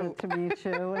to you. To meet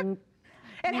you.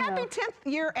 And happy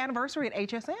 10th year anniversary at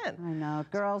HSN. I know.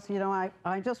 Girls, you know,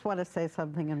 I just want to say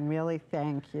something and really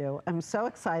thank you. I'm so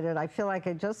excited. I feel like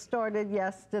I just started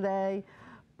yesterday,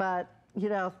 but, you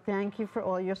know, thank you for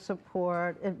all your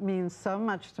support. It means so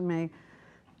much to me.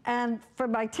 And for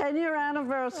my 10-year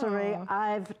anniversary,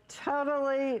 I've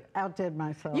totally outdid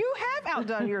myself. You have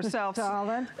outdone yourself,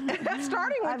 darling.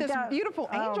 Starting with this beautiful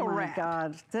angel wrap. Oh my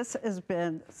God, this has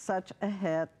been such a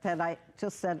hit that I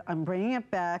just said, I'm bringing it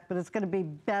back, but it's going to be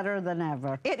better than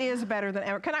ever. It is better than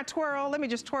ever. Can I twirl? Let me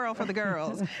just twirl for the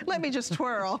girls. Let me just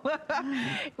twirl.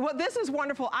 Well, this is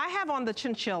wonderful. I have on the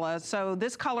chinchilla, so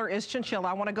this color is chinchilla.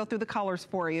 I want to go through the colors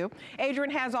for you.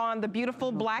 Adrienne has on the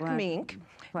beautiful black mink,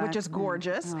 which is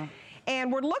gorgeous.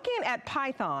 And we're looking at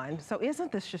python. So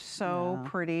isn't this just so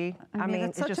pretty? I mean,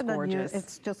 it's just gorgeous.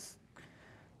 It's just,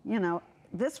 you know,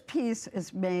 this piece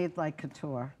is made like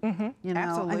couture. You know,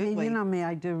 absolutely. I mean, you know me,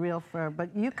 I do real fur, but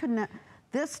you can,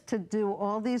 this to do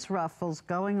all these ruffles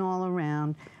going all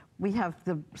around. We have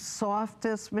the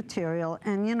softest material,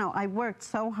 and you know, I worked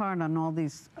so hard on all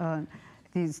these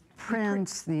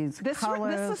prints, these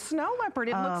colors. This is snow leopard.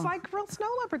 It looks like real snow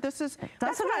leopard. That's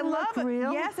what I love.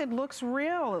 Real? Yes, it looks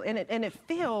real, and it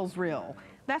feels real.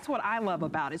 That's what I love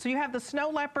about it. So you have the snow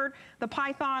leopard, the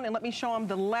python, and let me show them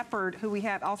the leopard, who we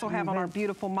also have on our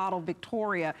beautiful model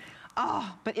Victoria.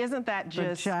 Oh, but isn't that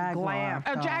just glam?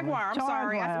 Oh, jaguar. I'm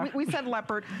sorry. We said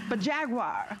leopard, but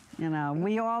jaguar. You know,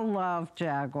 we all love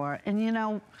jaguar, and you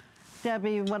know,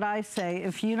 Debbie, what I say,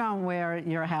 if you don't wear it,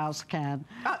 your house can.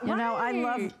 You know, I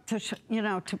love to, you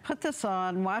know, to put this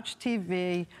on, watch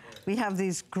TV. We have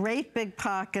these great big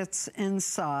pockets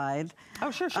inside.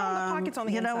 Oh, sure, show them the pockets on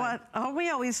the inside. You know what? Are we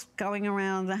always going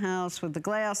around the house with the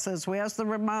glasses? Where's the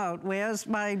remote? Where's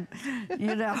my,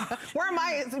 you know? Where are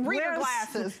my reader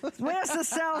glasses? Where's the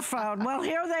cell phone? Well,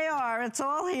 here they are. It's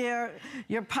all here.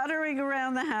 You're puttering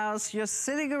around the house. You're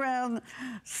sitting on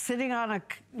a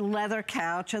leather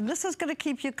couch, and this is going to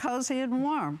keep you cozy and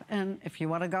warm. And if you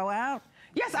want to go out,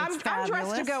 yes, I'm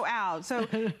dressed to go out. So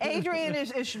Adrienne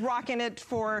is rocking it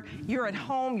for you're at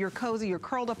home, you're cozy, you're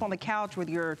curled up on the couch with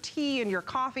your tea and your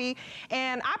coffee.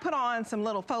 And I put on some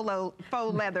little faux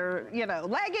leather, you know,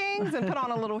 leggings and put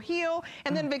on a little heel.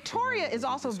 And then Victoria is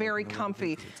also very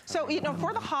comfy. So, you know,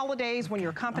 for the holidays, when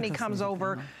your company comes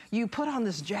over, you put on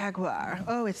this jaguar.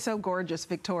 Oh, it's so gorgeous,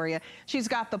 Victoria. She's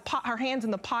got her hands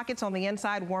in the pockets on the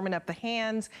inside, warming up the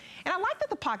hands. And I like that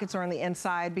the pockets are on the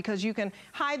inside because you can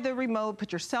hide the remote,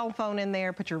 put your cell phone in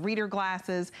there, put your reader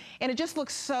glasses, and it just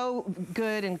looks so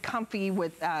good and comfy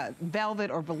with velvet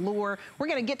or velour. We're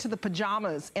gonna get to the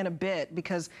pajamas in a bit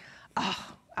because,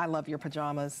 I love your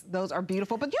pajamas. Those are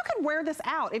beautiful, but you could wear this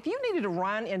out. If you needed to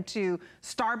run into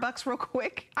Starbucks real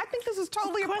quick, I think this is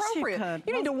totally appropriate.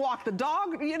 You need to walk the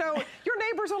dog, you know, your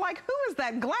neighbors are like, who is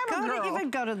that glamour girl? Even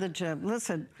go to the gym.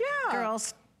 Listen,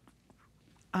 girls,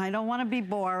 I don't want to be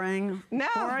boring. No.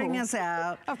 Boring is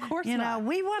out. Of course not. You know,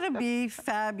 we want to be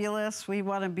fabulous. We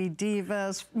want to be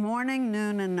divas, morning,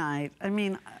 noon, and night. I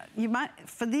mean, you might,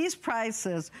 for these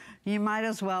prices, you might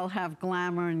as well have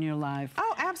glamour in your life.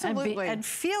 Oh, absolutely. And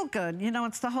feel good. You know,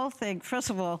 it's the whole thing. First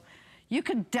of all, you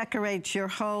could decorate your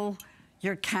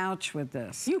couch with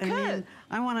this. You could.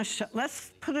 I want to show,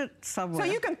 let's put it somewhere.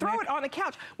 So you can throw it on the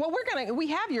couch. Well, we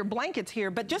have your blankets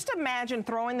here, but just imagine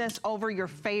throwing this over your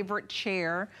favorite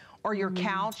chair or your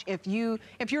couch. If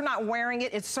you're not wearing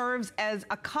it, it serves as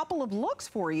a couple of looks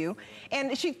for you.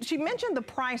 And she mentioned the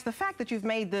price, the fact that you've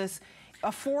made this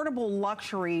affordable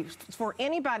luxury for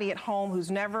anybody at home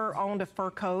who's never owned a fur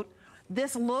coat.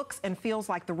 This looks and feels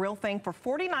like the real thing for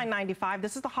 $49.95.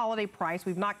 This is the holiday price.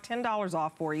 We've knocked $10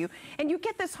 off for you. And you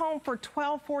get this home for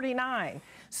 $12.49.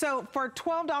 So for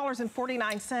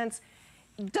 $12.49,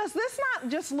 does this not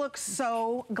just look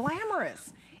so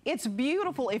glamorous? It's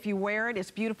beautiful if you wear it.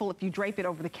 It's beautiful if you drape it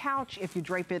over the couch, if you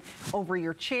drape it over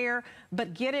your chair.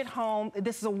 But get it home.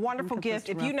 This is a wonderful gift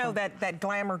if you know that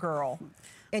glamour girl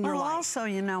in your life. Also,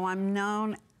 you know,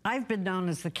 I've been known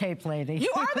as the Cape Lady.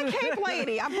 You are the Cape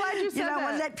Lady. I'm glad you said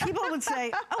that. When people would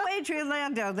say, oh, Adrienne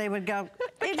Landau, they would go,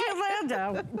 Adrienne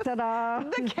Landau. Ta-da.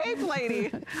 The Cape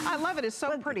Lady. I love it. It's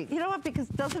so pretty. You know what? Because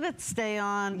doesn't it stay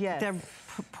on? Yes. Their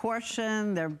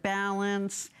proportion, their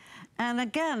balance. And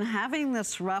again, having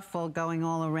this ruffle going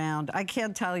all around, I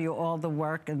can't tell you all the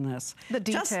work in this. The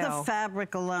detail. Just the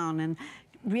fabric alone. And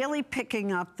really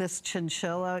picking up this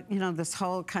chinchilla, you know, this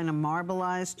whole kind of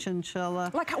marbleized chinchilla.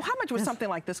 Like, how much would something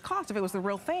like this cost if it was the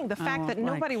real thing? The fact that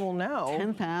nobody will know.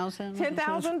 $10,000.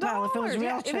 $10,000. Well, if it was real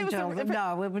yeah, chinchilla,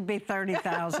 no, it would be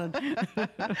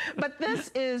 $30,000. But this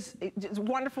is a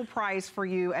wonderful price for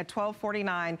you at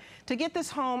 $12.49 to get this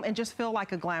home and just feel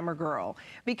like a glamour girl,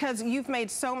 because you've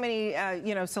made so many,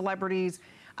 you know, celebrities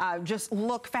just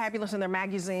look fabulous in their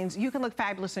magazines. You can look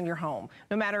fabulous in your home.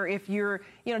 No matter if you're,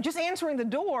 you know, just answering the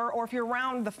door or if you're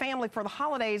around the family for the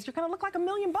holidays, you're going to look like $1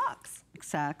 million.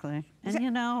 Exactly. And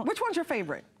you know, which one's your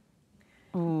favorite?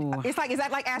 Ooh. It's like, is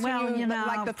that like asking you know,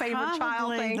 like the favorite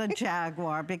child thing? Probably the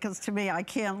Jaguar, because to me, I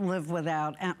can't live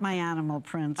without my animal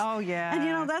prints. Oh, yeah. And you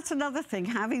know, that's another thing,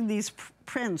 having these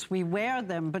prints, we wear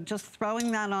them, but just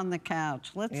throwing that on the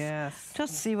couch. Let's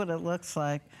just see what it looks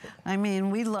like. I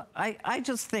mean, I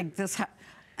just think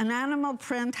an animal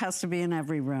print has to be in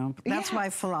every room. That's my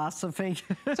philosophy.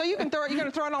 So you can throw it, you're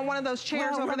gonna throw it on one of those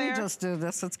chairs over there? Let me just do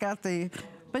this. It's got the,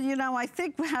 but you know, I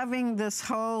think having this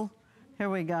whole, here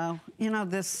we go. You know,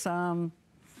 this, still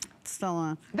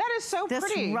on. That is so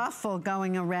pretty. This ruffle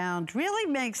going around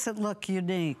really makes it look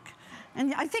unique.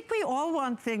 And I think we all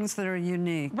want things that are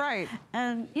unique. Right.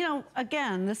 And, you know,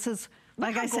 again, this is,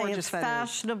 like I say, it's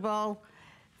fashionable,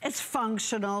 it's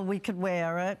functional, we could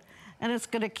wear it, and it's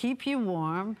gonna keep you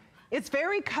warm. It's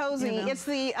very cozy. You know? It's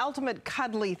the ultimate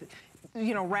cuddly,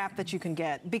 you know, wrap that you can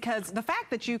get, because the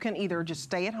fact that you can either just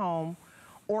stay at home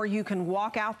or you can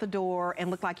walk out the door and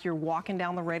look like you're walking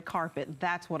down the red carpet.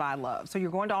 That's what I love. So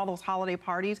you're going to all those holiday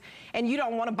parties and you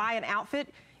don't want to buy an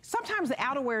outfit. Sometimes the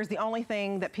outerwear is the only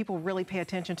thing that people really pay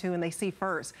attention to and they see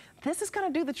first. This is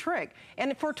going to do the trick.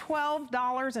 And for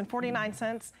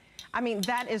 $12.49, I mean,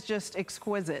 that is just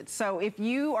exquisite. So if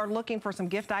you are looking for some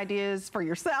gift ideas for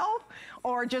yourself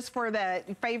or just for that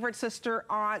favorite sister,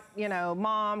 aunt, you know,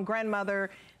 mom, grandmother,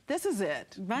 this is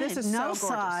it. Right. This is no so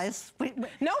gorgeous. Size.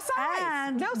 No size.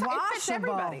 And no size. washable. It fits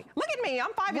everybody. Look at me.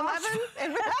 I'm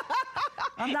 5'11".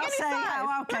 I'm not saying,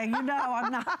 oh, okay, you know,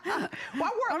 I'm not.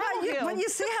 Well, but you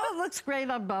see how it looks great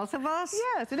on both of us?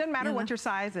 Yes, it doesn't matter what your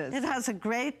size is. It has a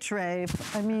great drape.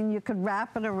 I mean, you could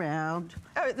wrap it around.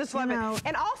 Oh, just love it.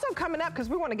 And also coming up, because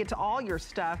we want to get to all your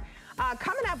stuff,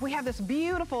 coming up, we have this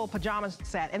beautiful pajama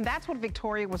set, and that's what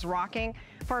Victoria was rocking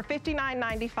for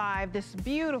 $59.95. This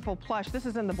beautiful plush. This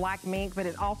is in the black mink, but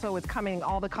it also is coming in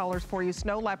all the colors for you.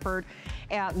 Snow leopard,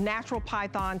 natural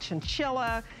python,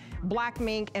 chinchilla, black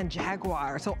mink, and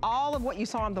jaguar. So all of what you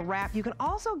saw on the wrap, you can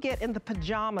also get in the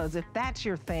pajamas if that's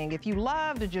your thing. If you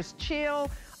love to just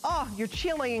chill, oh, you're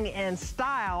chilling in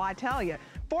style, I tell you.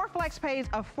 4 flex pays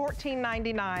of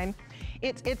 $14.99.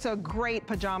 It's a great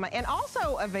pajama, and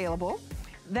also available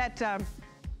that,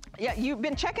 yeah, you've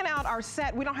been checking out our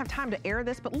set. We don't have time to air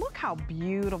this, but look how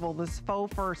beautiful this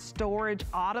faux fur storage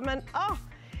ottoman. Oh,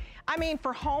 I mean,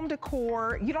 for home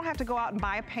decor, you don't have to go out and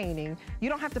buy a painting. You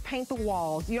don't have to paint the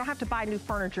walls. You don't have to buy new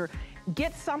furniture.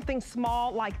 Get something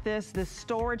small like this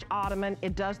storage ottoman.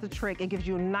 It does the trick. It gives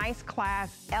you a nice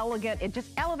class, elegant. It just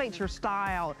elevates your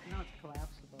style.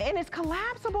 And it's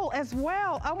collapsible as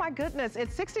well. Oh my goodness,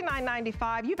 it's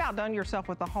 $69.95. You've outdone yourself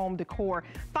with the home decor.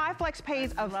 5 flex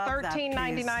pays of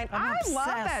 $13.99. I love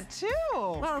that too.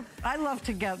 Well, I love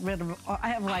to get rid of, I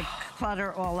have like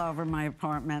clutter all over my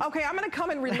apartment. Okay, I'm gonna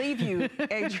come and relieve you,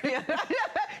 Adrienne.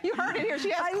 You heard it here, she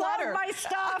has clutter. I love my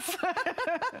stuff.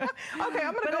 Okay,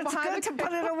 I'm gonna go behind to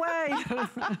put it away.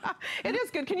 It is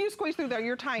good, can you squeeze through there?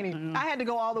 You're tiny. I had to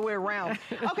go all the way around.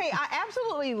 Okay, I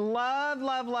absolutely love,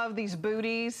 love, love these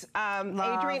booties.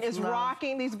 Adrienne is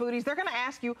rocking these booties. They're gonna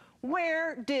ask you,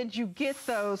 where did you get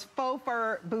those faux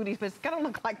fur booties? But it's gonna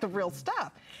look like the real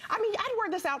stuff. I mean, I'd wear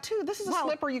this out too. This is a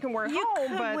slipper you can wear at home. You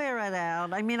could wear it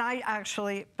out. I mean,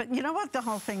 but you know what the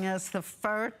whole thing is? The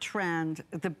fur trend,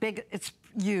 it's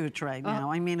huge right now.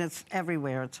 I mean, it's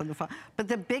everywhere. It's on the phone. But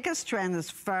the biggest trend is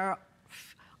fur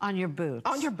on your boots.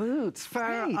 On your boots,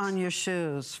 fur on your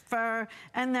shoes, fur,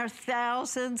 and they're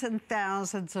thousands and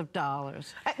thousands of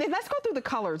dollars. Let's go through the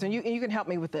colors, and you can help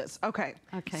me with this. Okay.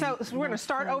 So we're gonna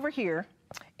start over here.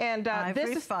 And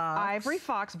this is Ivory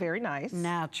Fox, very nice.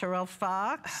 Natural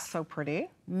Fox. So pretty.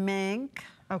 Mink.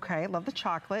 Okay, love the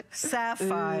chocolate.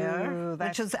 Sapphire,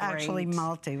 which is actually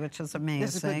multi, which is amazing.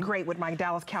 This is great with my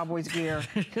Dallas Cowboys gear.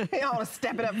 I want to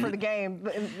step it up for the game.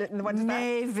 What's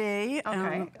Navy.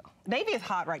 Okay. Navy is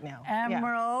hot right now.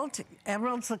 Emerald. Yeah.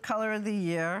 Emerald's the color of the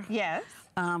year. Yes.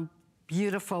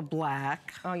 Beautiful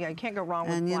black. Oh yeah, you can't go wrong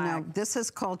with black. And you know, this is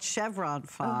called Chevron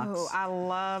Fox. Oh, I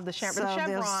love the chevron. The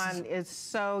chevron is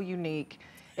so unique.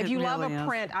 If you love a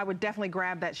print, I would definitely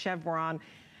grab that chevron.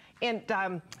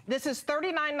 And this is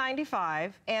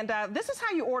 $39.95, and this is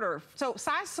how you order. So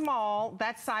size small,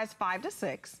 that's size 5 to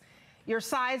 6. Your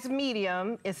size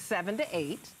medium is 7 to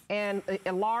 8, and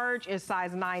a large is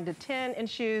size 9 to 10 in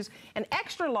shoes, and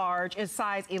extra large is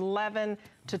size 11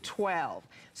 to 12.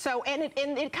 So, and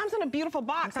it comes in a beautiful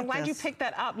box. I'm glad you picked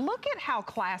that up. Look at how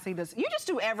classy this, you just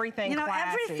do everything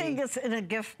classy. Everything is in a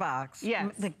gift box.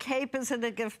 Yes. The cape is in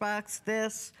a gift box,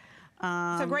 this.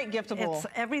 It's a great giftable.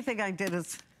 Everything I did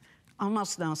is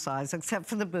almost no size, except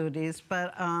for the booties,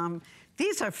 but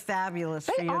these are fabulous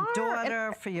for your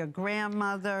daughter, for your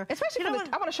grandmother. Especially I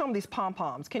want to show them these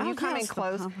pom-poms. Can you come in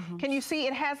close? Can you see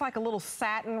it has like a little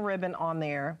satin ribbon on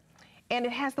there? And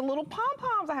it has the little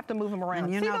pom-poms. I have to move them around.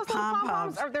 And see those little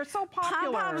pom-poms? They're so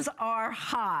popular. Pom-poms are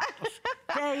hot.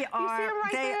 They are. You see them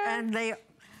right there? And they.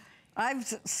 I've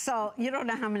sold, you don't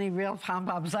know how many real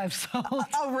pom-poms I've sold.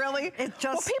 Oh, really? It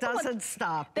just doesn't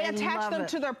stop. They attach them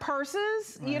to their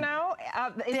purses, you know?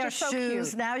 It's their just so shoes.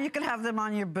 cute. Now you can have them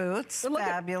on your boots.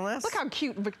 Fabulous. Look how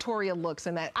cute Victoria looks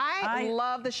in that. I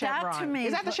love the chevron. That to me,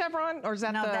 is that the chevron or is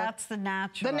that no, that's the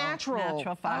natural. The natural.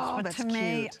 Natural fox. Oh, but that's to cute.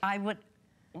 me, I would.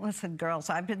 Listen, girls,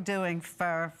 I've been doing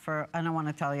fur for, I don't want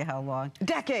to tell you how long.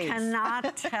 Decades.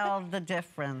 Cannot tell the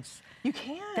difference. You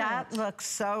can't. That looks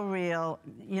so real.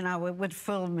 You know, it would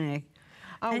fool me.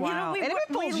 Oh, and, wow. You know, and if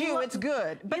it fools you, it's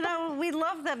good. But you know, we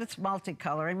love that it's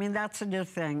multicolor. I mean, that's a new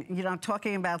thing. You know,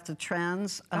 talking about the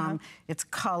trends, it's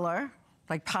color,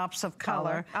 like pops of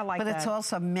color. I like that. But it's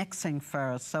also mixing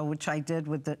furs, so which I did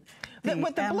with the blue,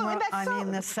 and that's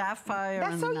the sapphire.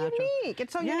 That's and so the natural. unique.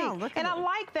 It's so unique. Look and at I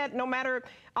like that no matter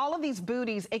all of these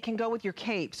booties, it can go with your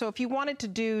cape. So if you wanted to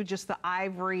do just the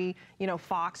ivory, you know,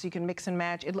 fox, you can mix and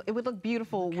match. It would look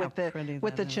beautiful with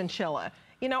the chinchilla.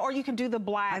 You know, or you can do the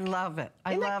black. I love it.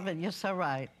 I love it. You're so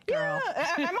right, girl.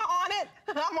 Yeah. Am I on it?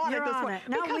 I'm on You're it this on way. it.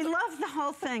 No, we love the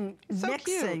whole thing. So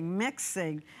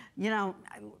mixing. You know,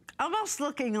 almost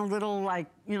looking a little like,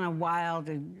 you know, wild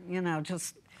and, you know,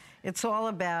 just, it's all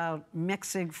about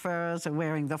mixing furs and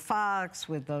wearing the fox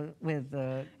with the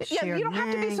sheer you don't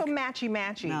have to be so mink.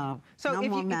 matchy-matchy. No, so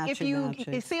no if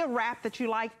you see a wrap that you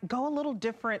like, go a little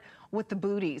different with the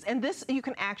booties. And this you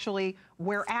can actually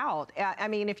wear out. I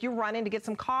mean, if you're running to get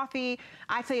some coffee,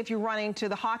 I'd say if you're running to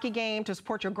the hockey game to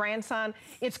support your grandson,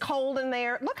 it's cold in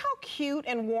there. Look how cute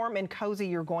and warm and cozy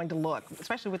you're going to look,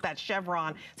 especially with that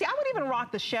chevron. See, I would even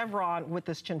rock the chevron with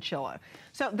this chinchilla.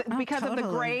 So because of the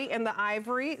gray and the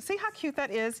ivory, see how cute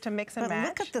that is to mix and match?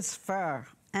 Look at this fur.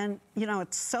 And, you know,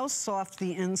 it's so soft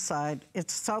the inside.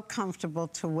 It's so comfortable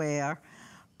to wear.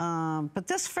 But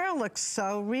this fur looks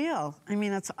so real. I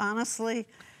mean, it's honestly,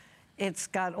 it's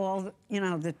got all, you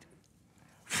know,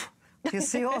 you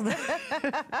see all the,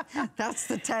 that's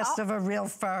the test of a real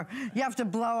fur. You have to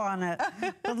blow on it.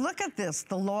 But look at this,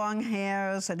 the long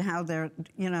hairs and how they're,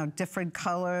 you know, different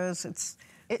colors. It's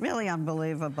really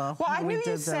unbelievable. Well, I knew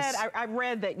you said, I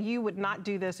read that you would not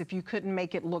do this if you couldn't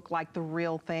make it look like the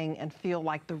real thing and feel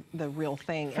like the real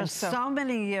thing. For so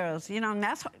many years, you know, and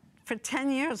that's for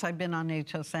 10 years I've been on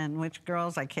HSN, which,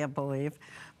 girls, I can't believe.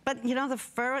 But, you know, the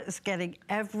fur is getting,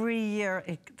 every year,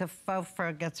 the faux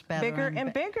fur gets better. Bigger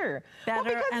and bigger.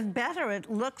 Better and better.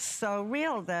 It looks so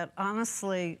real that,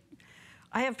 honestly,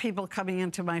 I have people coming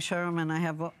into my showroom and I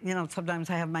have, you know, sometimes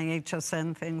I have my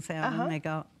HSN things out and they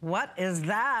go, what is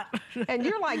that? And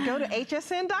you're like, go to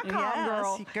hsn.com,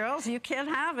 girl. Girls, you can't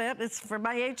have it. It's for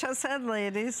my HSN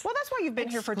ladies. Well, that's why you've been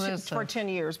here for 10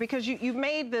 years, because you've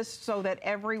made this so that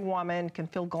every woman can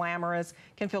feel glamorous,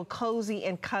 can feel cozy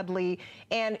and cuddly,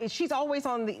 and she's always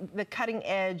on the cutting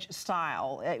edge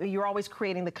style. You're always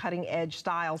creating the cutting edge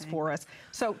styles for us.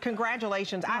 So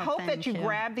congratulations. I hope that you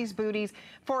grab these booties.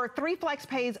 For 3 flex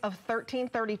pays of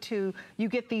 $13.32, you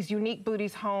get these unique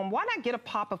booties home. Why not get a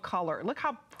pop of color? Look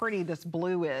how pretty this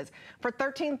blue is. For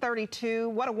 $13.32,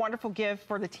 what a wonderful gift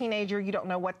for the teenager. You don't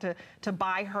know what to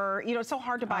buy her. You know, it's so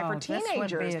hard to buy for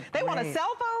teenagers. They want a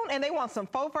cell phone and they want some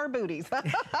faux fur booties.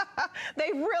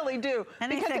 They really do.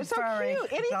 Anything because they're so furry,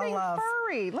 cute. Anything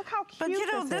furry. Look how cute But,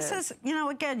 you know, this is, you know,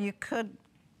 again, you could,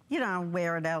 you know,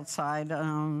 wear it outside.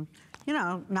 You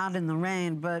know, not in the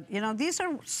rain, but, you know, these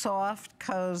are soft,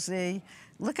 cozy.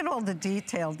 Look at all the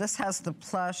detail. This has the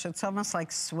plush. It's almost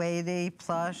like suede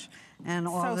plush. And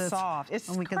all this. So soft. It's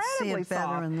and we can see it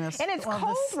better in this. And it's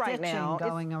cold right now.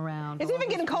 Going around. It's even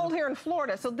getting cold here in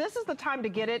Florida. So this is the time to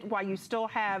get it while you still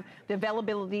have the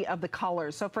availability of the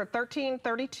colors. So for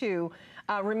 $13.32,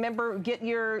 remember, get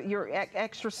your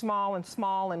extra small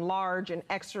and large and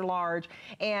extra large.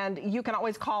 And you can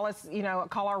always call us, you know,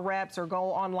 call our reps or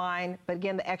go online. But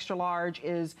again, the extra large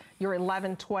is your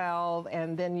 11, 12,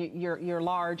 and then your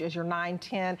large is your 9,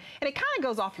 10. And it kind of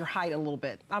goes off your height a little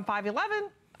bit. I'm 5'11".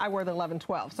 I wear the 11,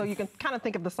 12. So you can kind of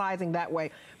think of the sizing that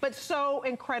way. But so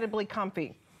incredibly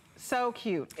comfy. So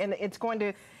cute. And it's going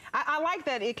to, I like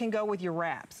that it can go with your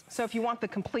wraps. So if you want the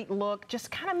complete look,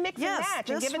 just kind of mix and match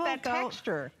and give it that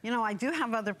texture. You know, I do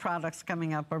have other products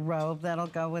coming up. A robe that'll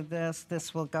go with this.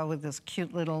 This will go with this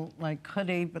cute little like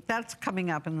hoodie, but that's coming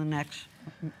up in the next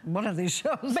one of these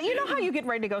shows. But you know how you get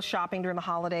ready to go shopping during the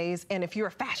holidays, and if you're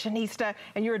a fashionista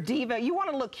and you're a diva, you want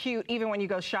to look cute even when you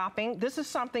go shopping. This is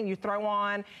something you throw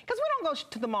on, because we don't go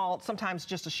to the mall sometimes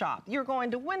just to shop. You're going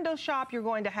to window shop, you're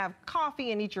going to have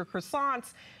coffee and eat your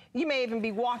croissants. You may even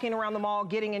be walking around the mall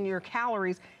getting in your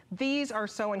calories. These are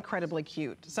so incredibly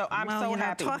cute. So I'm so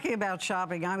happy. Talking about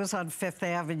shopping, I was on Fifth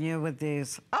Avenue with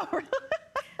these. Oh, really?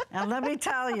 And let me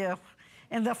tell you,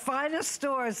 in the finest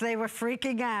stores, they were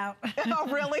freaking out. Oh,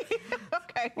 really?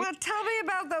 Okay. Well, tell me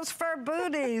about those fur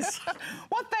booties.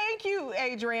 Well, thank you,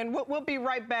 Adrienne. We'll be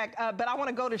right back. But I want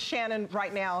to go to Shannon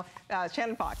right now.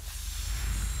 Shannon Fox.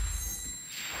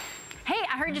 Hey,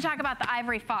 I heard you talk about the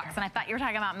ivory fox, and I thought you were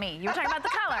talking about me. You were talking about the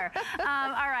color.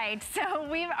 All right, so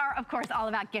we are, of course, all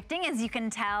about gifting. As you can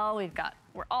tell,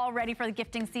 we're all ready for the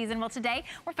gifting season. Well, today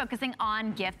we're focusing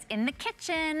on gifts in the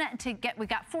kitchen. We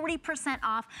got 40%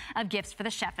 off of gifts for the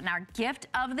chef. And our gift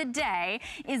of the day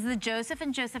is the Joseph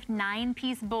 & Joseph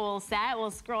 9-piece bowl set.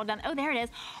 We'll scroll down. Oh, there it is.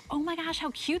 Oh my gosh,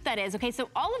 how cute that is. Okay, so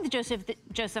all of the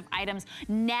Joseph items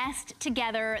nest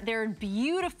together. They're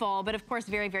beautiful, but of course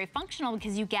very, very functional,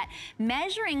 because you get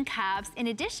measuring cups in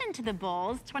addition to the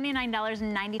bowls.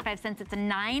 $29.95. It's a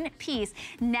 9-piece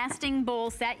nesting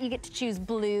bowl set. You get to choose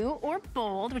blue or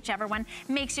bold, whichever one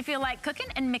makes you feel like cooking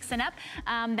and mixing up.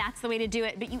 That's the way to do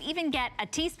it. But you even get a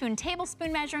teaspoon,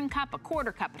 tablespoon measuring cup, a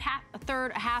quarter cup, a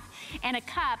third, a half, and a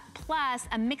cup, plus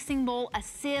a mixing bowl, a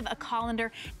sieve, a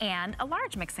colander, and a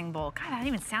large mixing bowl. God, that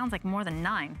even sounds like more than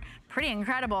 9. Pretty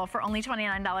incredible for only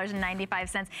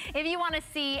 $29.95. If you want to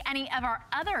see any of our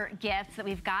other gifts that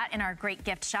we've got in our great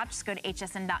gift shop, just go to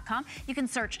hsn.com. You can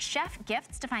search chef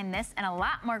gifts to find this and a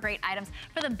lot more great items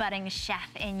for the budding chef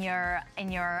on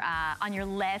your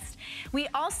list. We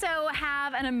also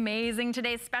have an amazing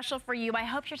today's special for you. I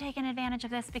hope you're taking advantage of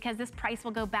this, because this price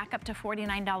will go back up to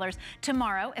 $49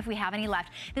 tomorrow if we have any left.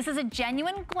 This is a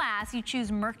genuine glass. You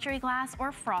choose mercury glass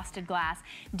or frosted glass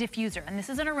diffuser, and this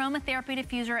is an aromatherapy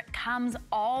diffuser. It comes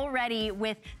already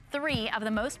with 3 of the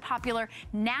most popular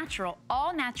natural,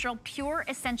 all-natural, pure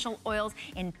essential oils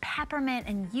in peppermint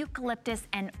and eucalyptus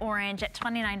and orange at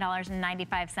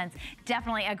 $29.95.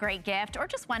 Definitely a great gift, or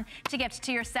just one to gift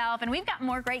to yourself. And we've got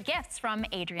more great gifts from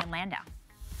Adrienne Landau.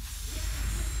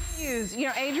 You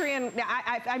know, Adrienne,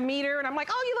 I meet her and I'm like,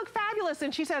 oh, you look fabulous.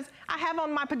 And she says, I have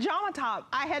on my pajama top.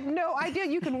 I had no idea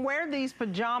you can wear these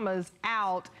pajamas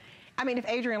out. I mean, if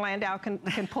Adrienne Landau can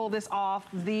pull this off,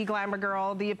 the glamour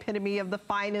girl, the epitome of the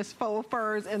finest faux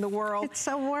furs in the world. It's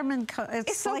so warm and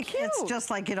it's so like, cute. It's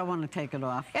just like you don't want to take it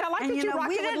off. And I like that you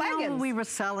rocked it with leggings. We didn't know we were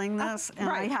selling this, and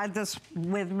right. I had this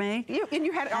with me. And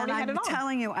you had already had it on. I'm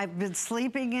telling you, I've been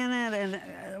sleeping in it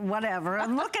and whatever.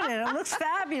 And look at it, it looks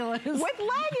fabulous. With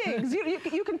leggings.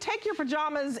 You can take your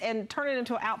pajamas and turn it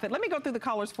into an outfit. Let me go through the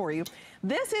colors for you.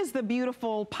 This is the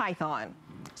beautiful python.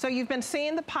 So you've been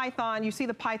seeing the python, you see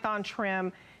the python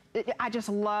trim. I just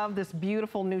love this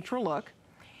beautiful neutral look.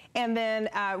 And then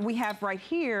we have right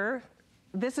here,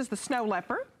 this is the snow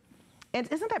leopard.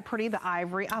 And isn't that pretty, the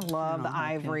ivory? I love the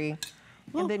ivory.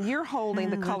 And then you're holding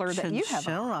the color that you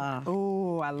have.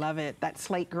 Oh, I love it. That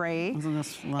slate gray.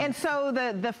 And so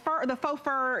the faux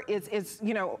fur is,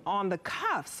 you know, on the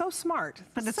cuff. So smart.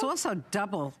 But it's also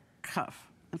double cuff.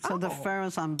 So the fur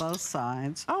is on both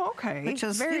sides. Oh, okay. Which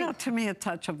is, you know, to me, a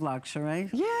touch of luxury.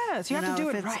 Yes, you have to do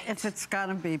it right. If it's got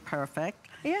to be perfect.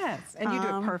 Yes, and you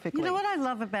do it perfectly. You know what I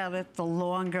love about it? The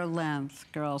longer length,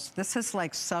 girls. This is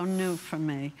like so new for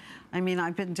me. I mean,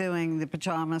 I've been doing the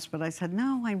pajamas, but I said,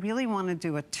 no, I really want to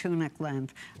do a tunic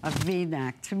length, a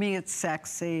V-neck. To me, it's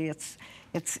sexy. It's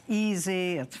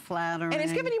easy, it's flattering. And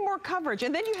it's giving you more coverage.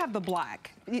 And then you have the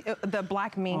black mink.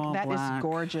 Oh, that is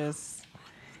gorgeous.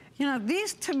 You know,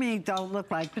 these to me don't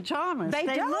look like pajamas. They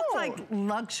don't. Look like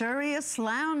luxurious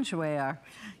loungewear.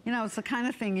 You know, it's the kind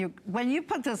of thing when you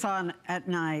put this on at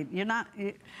night,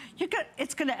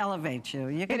 it's going to elevate you.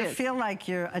 You're going to feel like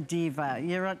you're a diva.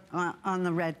 You're on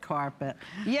the red carpet.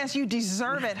 Yes, you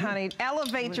deserve it, honey.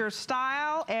 Elevate your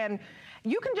style. And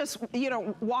You can just, you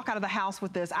know, walk out of the house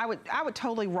with this. I would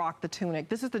totally rock the tunic.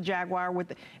 This is the Jaguar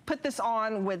with, put this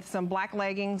on with some black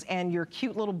leggings and your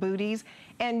cute little booties,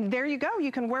 and there you go.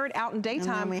 You can wear it out in daytime.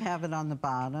 And then we have it on the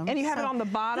bottom. And you have it on the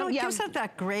bottom. No, it gives it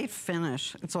that great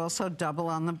finish. It's also double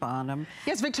on the bottom.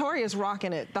 Yes, Victoria's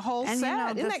rocking it, the whole set. You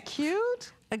know, isn't that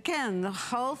cute? Again, the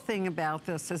whole thing about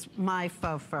this is my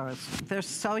faux furs. They're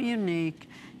so unique.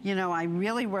 You know, I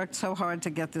really worked so hard to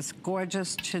get this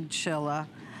gorgeous chinchilla,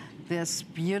 this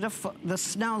beautiful, the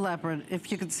snow leopard.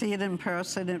 If you could see it in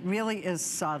person, it really is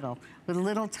subtle with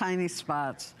little tiny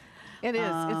spots. It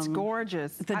is. It's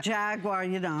gorgeous. The Jaguar,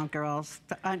 you know, girls,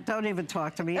 don't even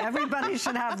talk to me. Everybody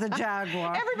should have the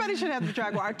Jaguar. Everybody should have the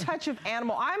Jaguar. A touch of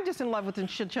animal. I'm just in love with the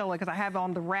chinchilla because I have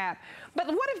on the wrap. But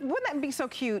wouldn't that be so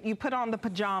cute? You put on the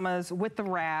pajamas with the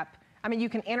wrap. I mean, you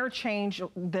can interchange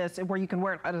this where you can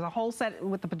wear it as a whole set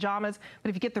with the pajamas. But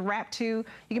if you get the wrap too,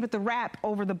 you can put the wrap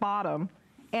over the bottom,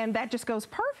 and that just goes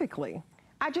perfectly.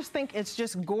 I just think it's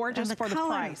just gorgeous for the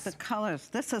price. The colors.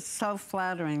 This is so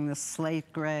flattering, this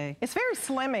slate gray. It's very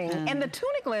slimming, and the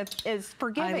tunic lift is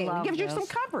forgiving. It gives you some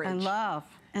coverage. I love.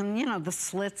 And, you know, the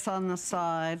slits on the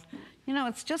side. You know,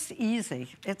 it's just easy.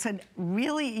 It's a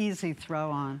really easy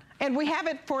throw on. And we have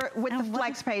it with the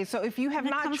flex pay. So if you have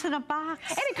not... It comes in a box.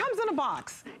 And it comes in a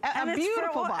box. A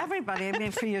beautiful box. Everybody. I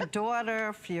mean, for your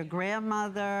daughter, for your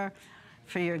grandmother,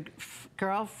 for your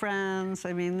girlfriends.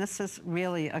 I mean, this is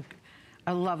really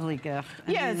a lovely gift.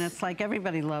 I mean, it's like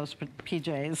everybody loves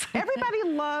PJs. Everybody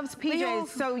loves PJs.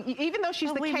 So even though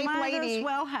she's the cape lady... We might as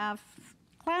well have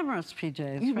glamorous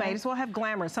PJs. You may as well have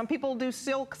glamorous. Some people do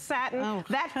silk, satin. Oh,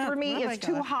 that for me is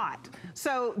too hot.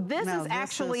 So this is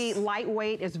actually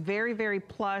lightweight. It's very, very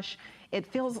plush. It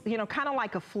feels, you know, kind of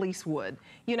like a fleece would.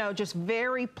 You know, just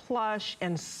very plush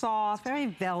and soft. It's very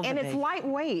velvety. And it's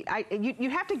lightweight. You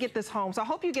have to get this home. So I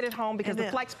hope you get it home because the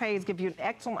flex pays give you an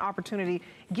excellent opportunity.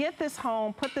 Get this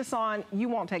home, put this on, you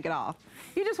won't take it off.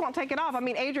 You just won't take it off. I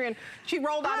mean, Adrienne, she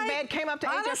rolled out of bed, came up to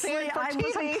HSN for TV. I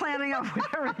wasn't planning on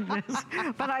wearing this,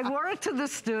 but I wore it to the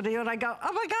studio and I go,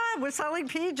 oh my God, we're selling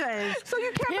PJs. So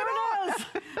you kept Here it is.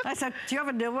 I said, do you have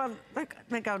a new one?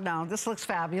 They go, no, this looks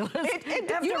fabulous.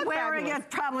 After wearing it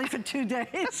probably for 2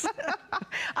 days.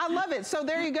 I love it. So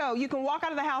there you go. You can walk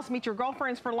out of the house, meet your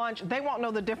girlfriends for lunch. They won't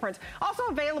know the difference. Also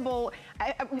available,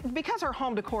 because her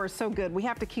home decor is so good, we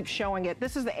have to keep showing it.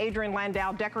 This is the Adrienne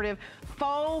Landau decorative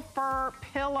faux fur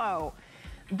pillow.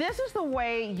 This is the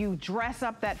way you dress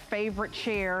up that favorite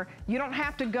chair. You don't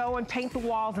have to go and paint the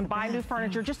walls and buy new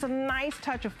furniture. Just a nice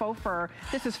touch of faux fur.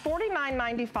 This is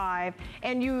 $49.95,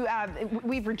 and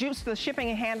we've reduced the shipping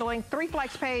and handling. 3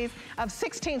 flex pays of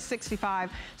 $16.65.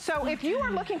 So if you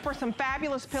are looking for some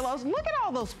fabulous pillows, look at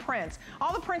all those prints.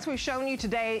 All the prints we've shown you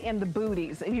today in the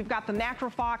booties. You've got the natural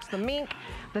fox, the mink,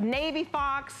 the navy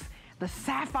fox, the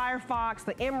sapphire fox,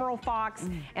 the emerald fox,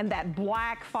 and that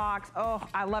black fox. Oh,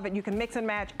 I love it. You can mix and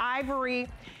match. Ivory.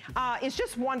 It's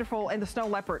just wonderful, and the snow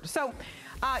leopard. So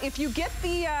if you get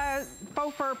the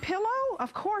faux fur pillow,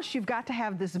 of course, you've got to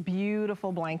have this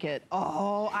beautiful blanket.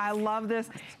 Oh, I love this.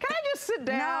 Can I just sit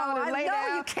down and lay down?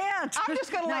 No, you can't. I'm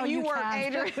just going to let you work,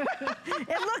 Adrienne.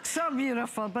 It looks so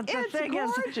beautiful, but the thing is,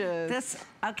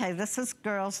 this is,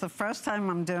 girls, the first time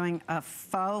I'm doing a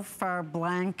faux fur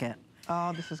blanket.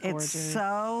 Oh, this is gorgeous. It's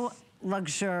so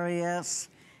luxurious.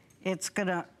 It's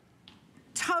gonna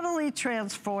totally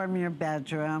transform your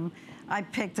bedroom. I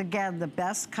picked, again, the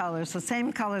best colors, the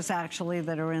same colors actually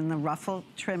that are in the ruffle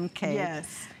trim cape.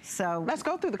 Yes. So let's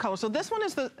go through the colors. So this one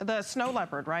is the snow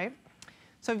leopard, right?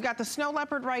 So you've got the snow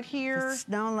leopard right here. The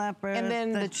snow leopard. And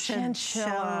then the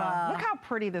chinchilla. Look how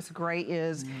pretty this gray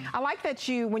is. I like that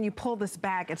when you pull this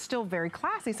back, it's still very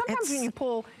classy. Sometimes when you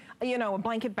pull, you know, a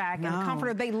blanket back and a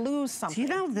comforter, they lose something. Do you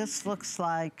know this looks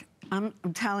like, I'm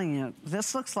telling you,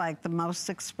 this looks like the most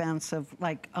expensive,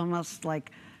 like almost like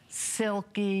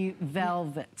silky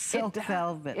velvet, silk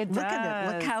velvet. Look at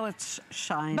it, look how it's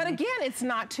shiny. But again, it's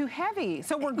not too heavy.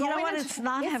 So we're going You know what, it's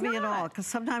not heavy at all, because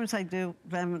sometimes I do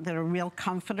them that are real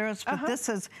comforters, but this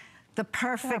is the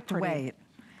perfect weight.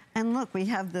 And look, we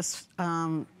have this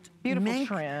beautiful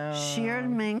trim. Sheared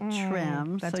mink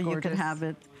trim, so you could have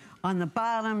it on the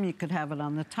bottom, you could have it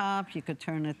on the top, you could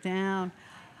turn it down.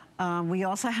 We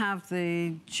also have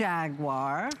the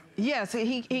Jaguar. Yes,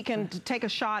 he can take a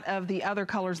shot of the other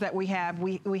colors that we have.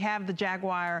 We have the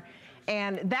Jaguar,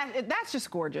 and that's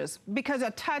just gorgeous because a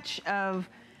touch of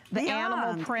the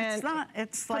animal print.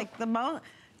 It's like the most,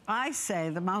 I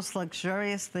say, the most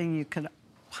luxurious thing you could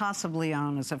possibly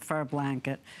own is a fur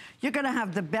blanket. You're going to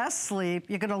have the best sleep.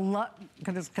 You're going to love,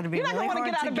 because it's going to be really hard to get.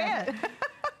 You're not going to want to get out of bed.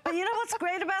 But you know what's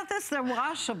great about this? They're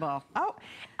washable.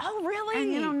 Oh, really?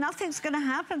 And you know, nothing's going to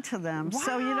happen to them. Wow.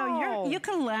 So, you know, you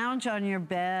can lounge on your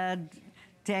bed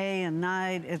day and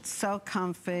night. It's so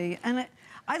comfy. And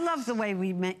I love the way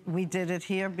we did it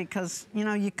here because, you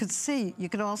know, you could see, you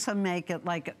could also make it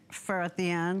like fur at the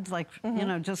end, like, you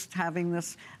know, just having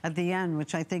this at the end,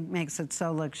 which I think makes it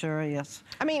so luxurious.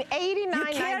 I mean, $89.95.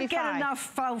 You can't get enough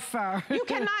faux fur. You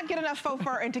cannot get enough faux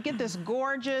fur. And to get this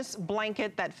gorgeous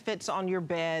blanket that fits on your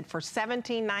bed for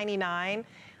 $17.99,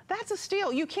 that's a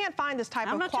steal. You can't find this type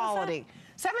of quality.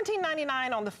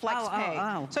 $17.99 on the flex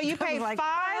pay. So you pay like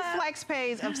 5 flex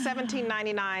pays of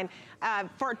 $17.99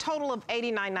 for a total of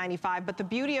 $89.95. But the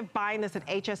beauty of buying this at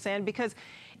HSN, because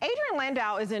Adrienne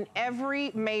Landau is in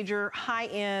every major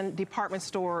high-end department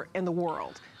store in the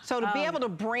world. So to be able to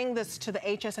bring this to the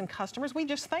HSN customers, we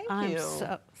just thank you.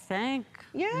 Thank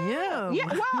you. Yeah,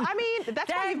 well, I mean,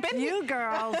 that's why you've been here. Thank you,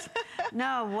 girls.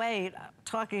 No, wait,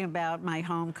 talking about my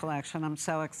home collection, I'm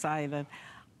so excited.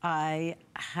 I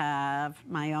have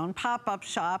my own pop-up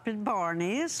shop in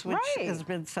Barney's, which has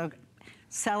been so,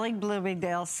 selling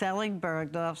Bloomingdale, selling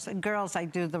Bergdorf's, and girls, I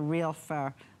do the real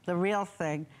fur, the real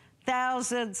thing,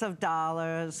 thousands of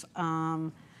dollars.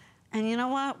 And you know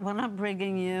what I'm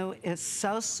bringing you is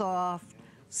so soft,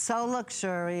 so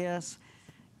luxurious.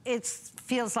 It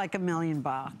feels like $1 million.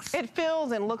 It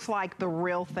feels and looks like the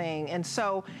real thing. And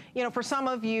so, you know, for some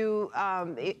of you,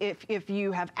 if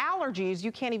you have allergies,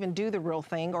 you can't even do the real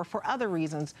thing or for other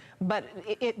reasons. But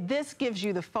this gives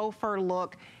you the faux fur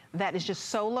look that is just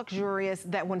so luxurious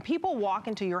that when people walk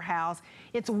into your house,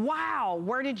 it's wow,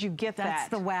 where did you get that? That's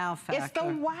the wow factor. It's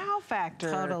the wow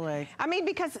factor. Totally. I mean,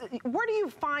 because where do you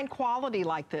find quality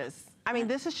like this? I mean,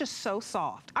 this is just so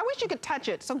soft. I wish you could touch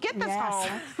it. So get this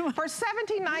home for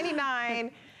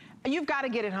 $17.99. You've got to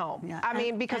get it home. Yeah. I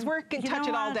mean, because we can touch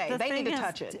it all day. They need to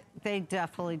touch it. They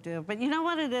definitely do. But you know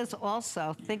what it is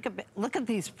also? Look at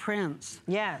these prints.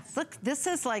 Yes. Look, this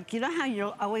is like, you know how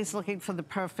you're always looking for the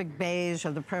perfect beige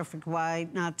or the perfect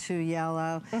white, not too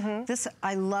yellow?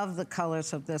 I love the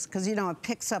colors of this because, you know, it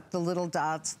picks up the little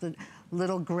dots, the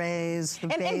little grays, the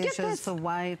beiges, the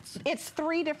whites. It's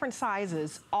 3 different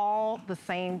sizes, all the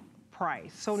same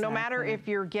price. So no matter if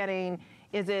you're getting,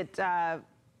 is it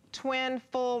twin,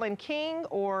 full, and king,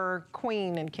 or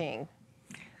queen and king?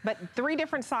 But 3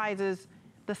 different sizes,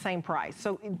 the same price.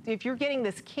 So if you're getting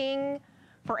this king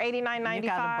for $89.95, you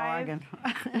got a bargain.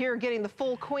 You're getting the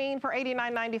full queen for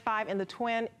 $89.95 and the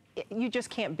twin. You just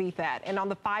can't beat that. And on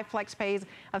the 5 flex pays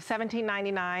of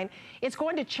 $17.99, it's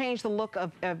going to change the look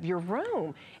of your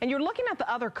room. And you're looking at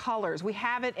the other colors. We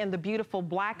have it in the beautiful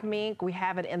black mink. We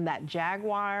have it in that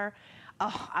jaguar.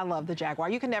 Oh, I love the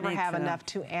jaguar. You can never have enough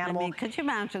animal. I mean, could you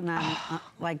imagine that,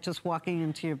 like just walking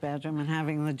into your bedroom and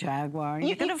having the jaguar?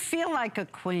 You're going to feel like a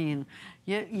queen.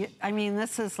 I mean,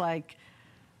 this is like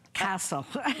castle.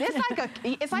 It's like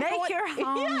Make your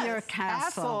home your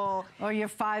castle or your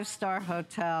 5-star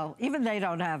hotel. Even they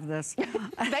don't have this.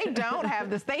 They don't have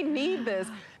this. They need this.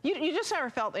 You just never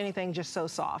felt anything just so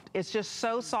soft. It's just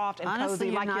so soft and honestly,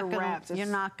 cozy, like your wraps. You're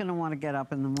not going to want to get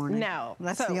up in the morning. No.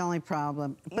 That's the only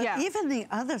problem. But even the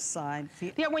other side.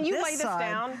 When you lay this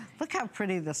down. Look how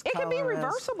pretty this color is. It can be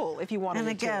reversible if you wanted and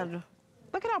it again, to.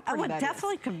 Look at how pretty that is. It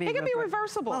definitely could be. It can be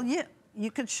reversible. Well, you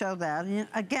could show that.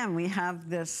 Again, we have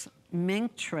this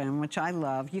mink trim, which I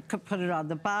love. You could put it on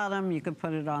the bottom. You could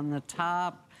put it on the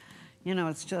top. You know,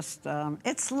 it's just,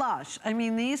 it's lush. I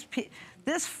mean,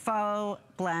 this faux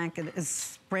blanket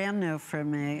is brand new for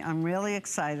me. I'm really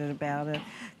excited about it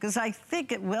because I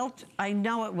think it will, I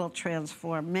know it will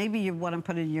transform. Maybe you want to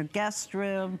put it in your guest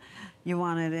room. You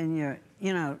want it in your,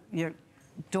 you know, your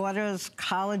daughter's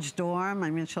college dorm.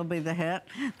 I mean, she'll be the hit.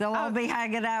 They'll all be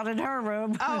hanging out in her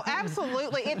room. Oh,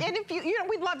 absolutely. And if you know,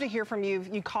 we'd love to hear from you.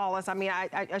 You call us. I mean,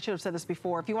 I should have said this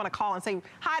before. If you want to call and say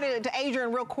hi to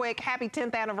Adrienne real quick, happy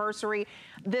 10th anniversary,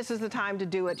 this is the time to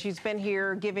do it. She's been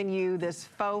here giving you this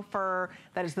faux fur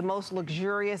that is the most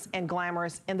luxurious and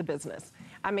glamorous in the business.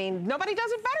 I mean, nobody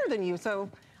does it better than you, so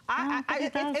nobody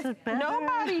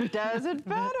does it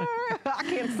better. I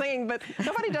can't sing, but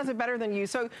nobody does it better than you.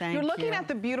 So you're looking at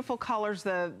the beautiful colors,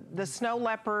 the snow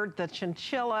leopard, the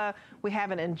chinchilla. We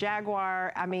have it in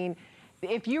jaguar. I mean,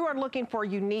 if you are looking for a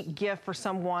unique gift for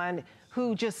someone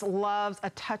who just loves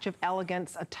a touch of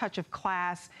elegance, a touch of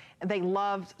class, they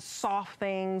love soft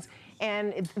things,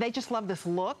 and they just love this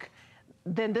look,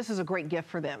 then this is a great gift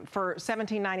for them for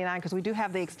 $17.99, because we do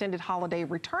have the extended holiday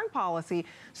return policy,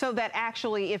 so that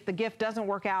actually if the gift doesn't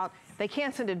work out, they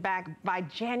can send it back by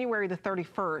January the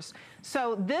 31st.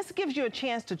 So this gives you a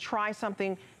chance to try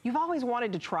something you've always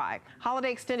wanted to try.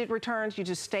 Holiday extended returns, you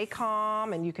just stay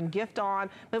calm and you can gift on.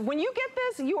 But when you get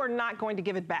this, you are not going to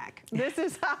give it back. This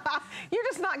is, you're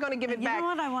just not going to give it back. You know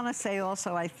what I want to say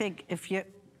also? I think if you,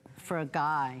 for a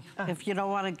guy, if you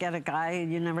don't want to get a guy,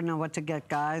 you never know what to get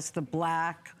guys, the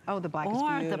black. Oh, the black is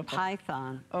or beautiful. the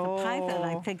python. Oh. The python,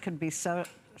 I think, could be such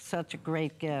a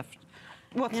great gift.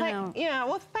 Well,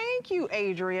 thank you,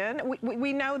 Adrienne.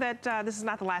 We know that this is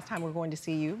not the last time we're going to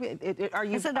see you.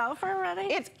 Is it over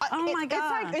already? Oh my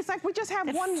God! It's like we just have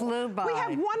flew by. We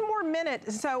have one more minute,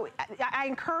 so I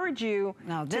encourage you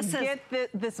to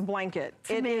get this blanket.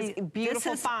 It is a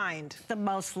beautiful find. The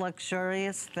most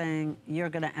luxurious thing you're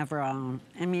going to ever own.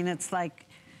 I mean, it's like,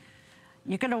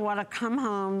 you're going to want to come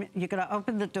home, you're going to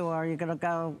open the door, you're going to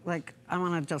go, like, I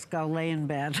want to just go lay in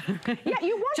bed. Yeah,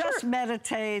 you want just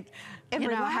meditate, and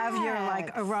have your,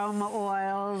 like, aroma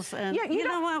oils. And you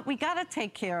know what? We got to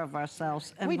take care of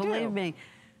ourselves. And believe me,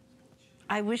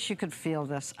 I wish you could feel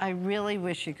this. I really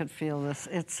wish you could feel this.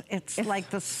 It's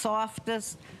like the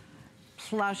softest,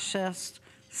 plushest,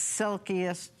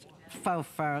 silkiest faux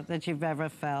fur that you've ever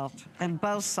felt. And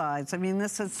both sides. I mean,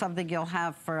 this is something you'll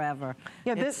have forever.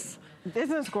 Yeah, Isn't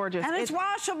this gorgeous? And it's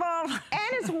washable.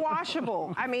 And it's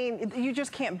washable. I mean, you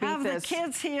just can't beat have this. The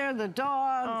kids here, the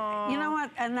dog. You know what?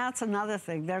 And that's another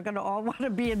thing. They're going to all want to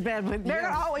be in bed with you.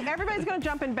 Everybody's going to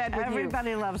jump in bed with you.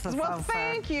 Everybody loves the Well,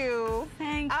 thank you.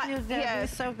 Thank you, Debbie.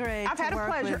 Yes. So great I've had a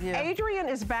pleasure. with you. Adrienne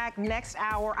is back next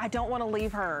hour. I don't want to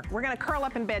leave her. We're going to curl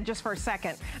up in bed just for a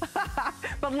second.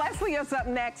 But Leslie is up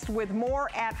next with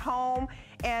more at home.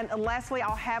 And Leslie,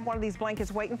 I'll have one of these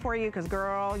blankets waiting for you, because,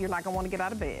 girl, you're not going to want to get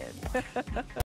out of bed.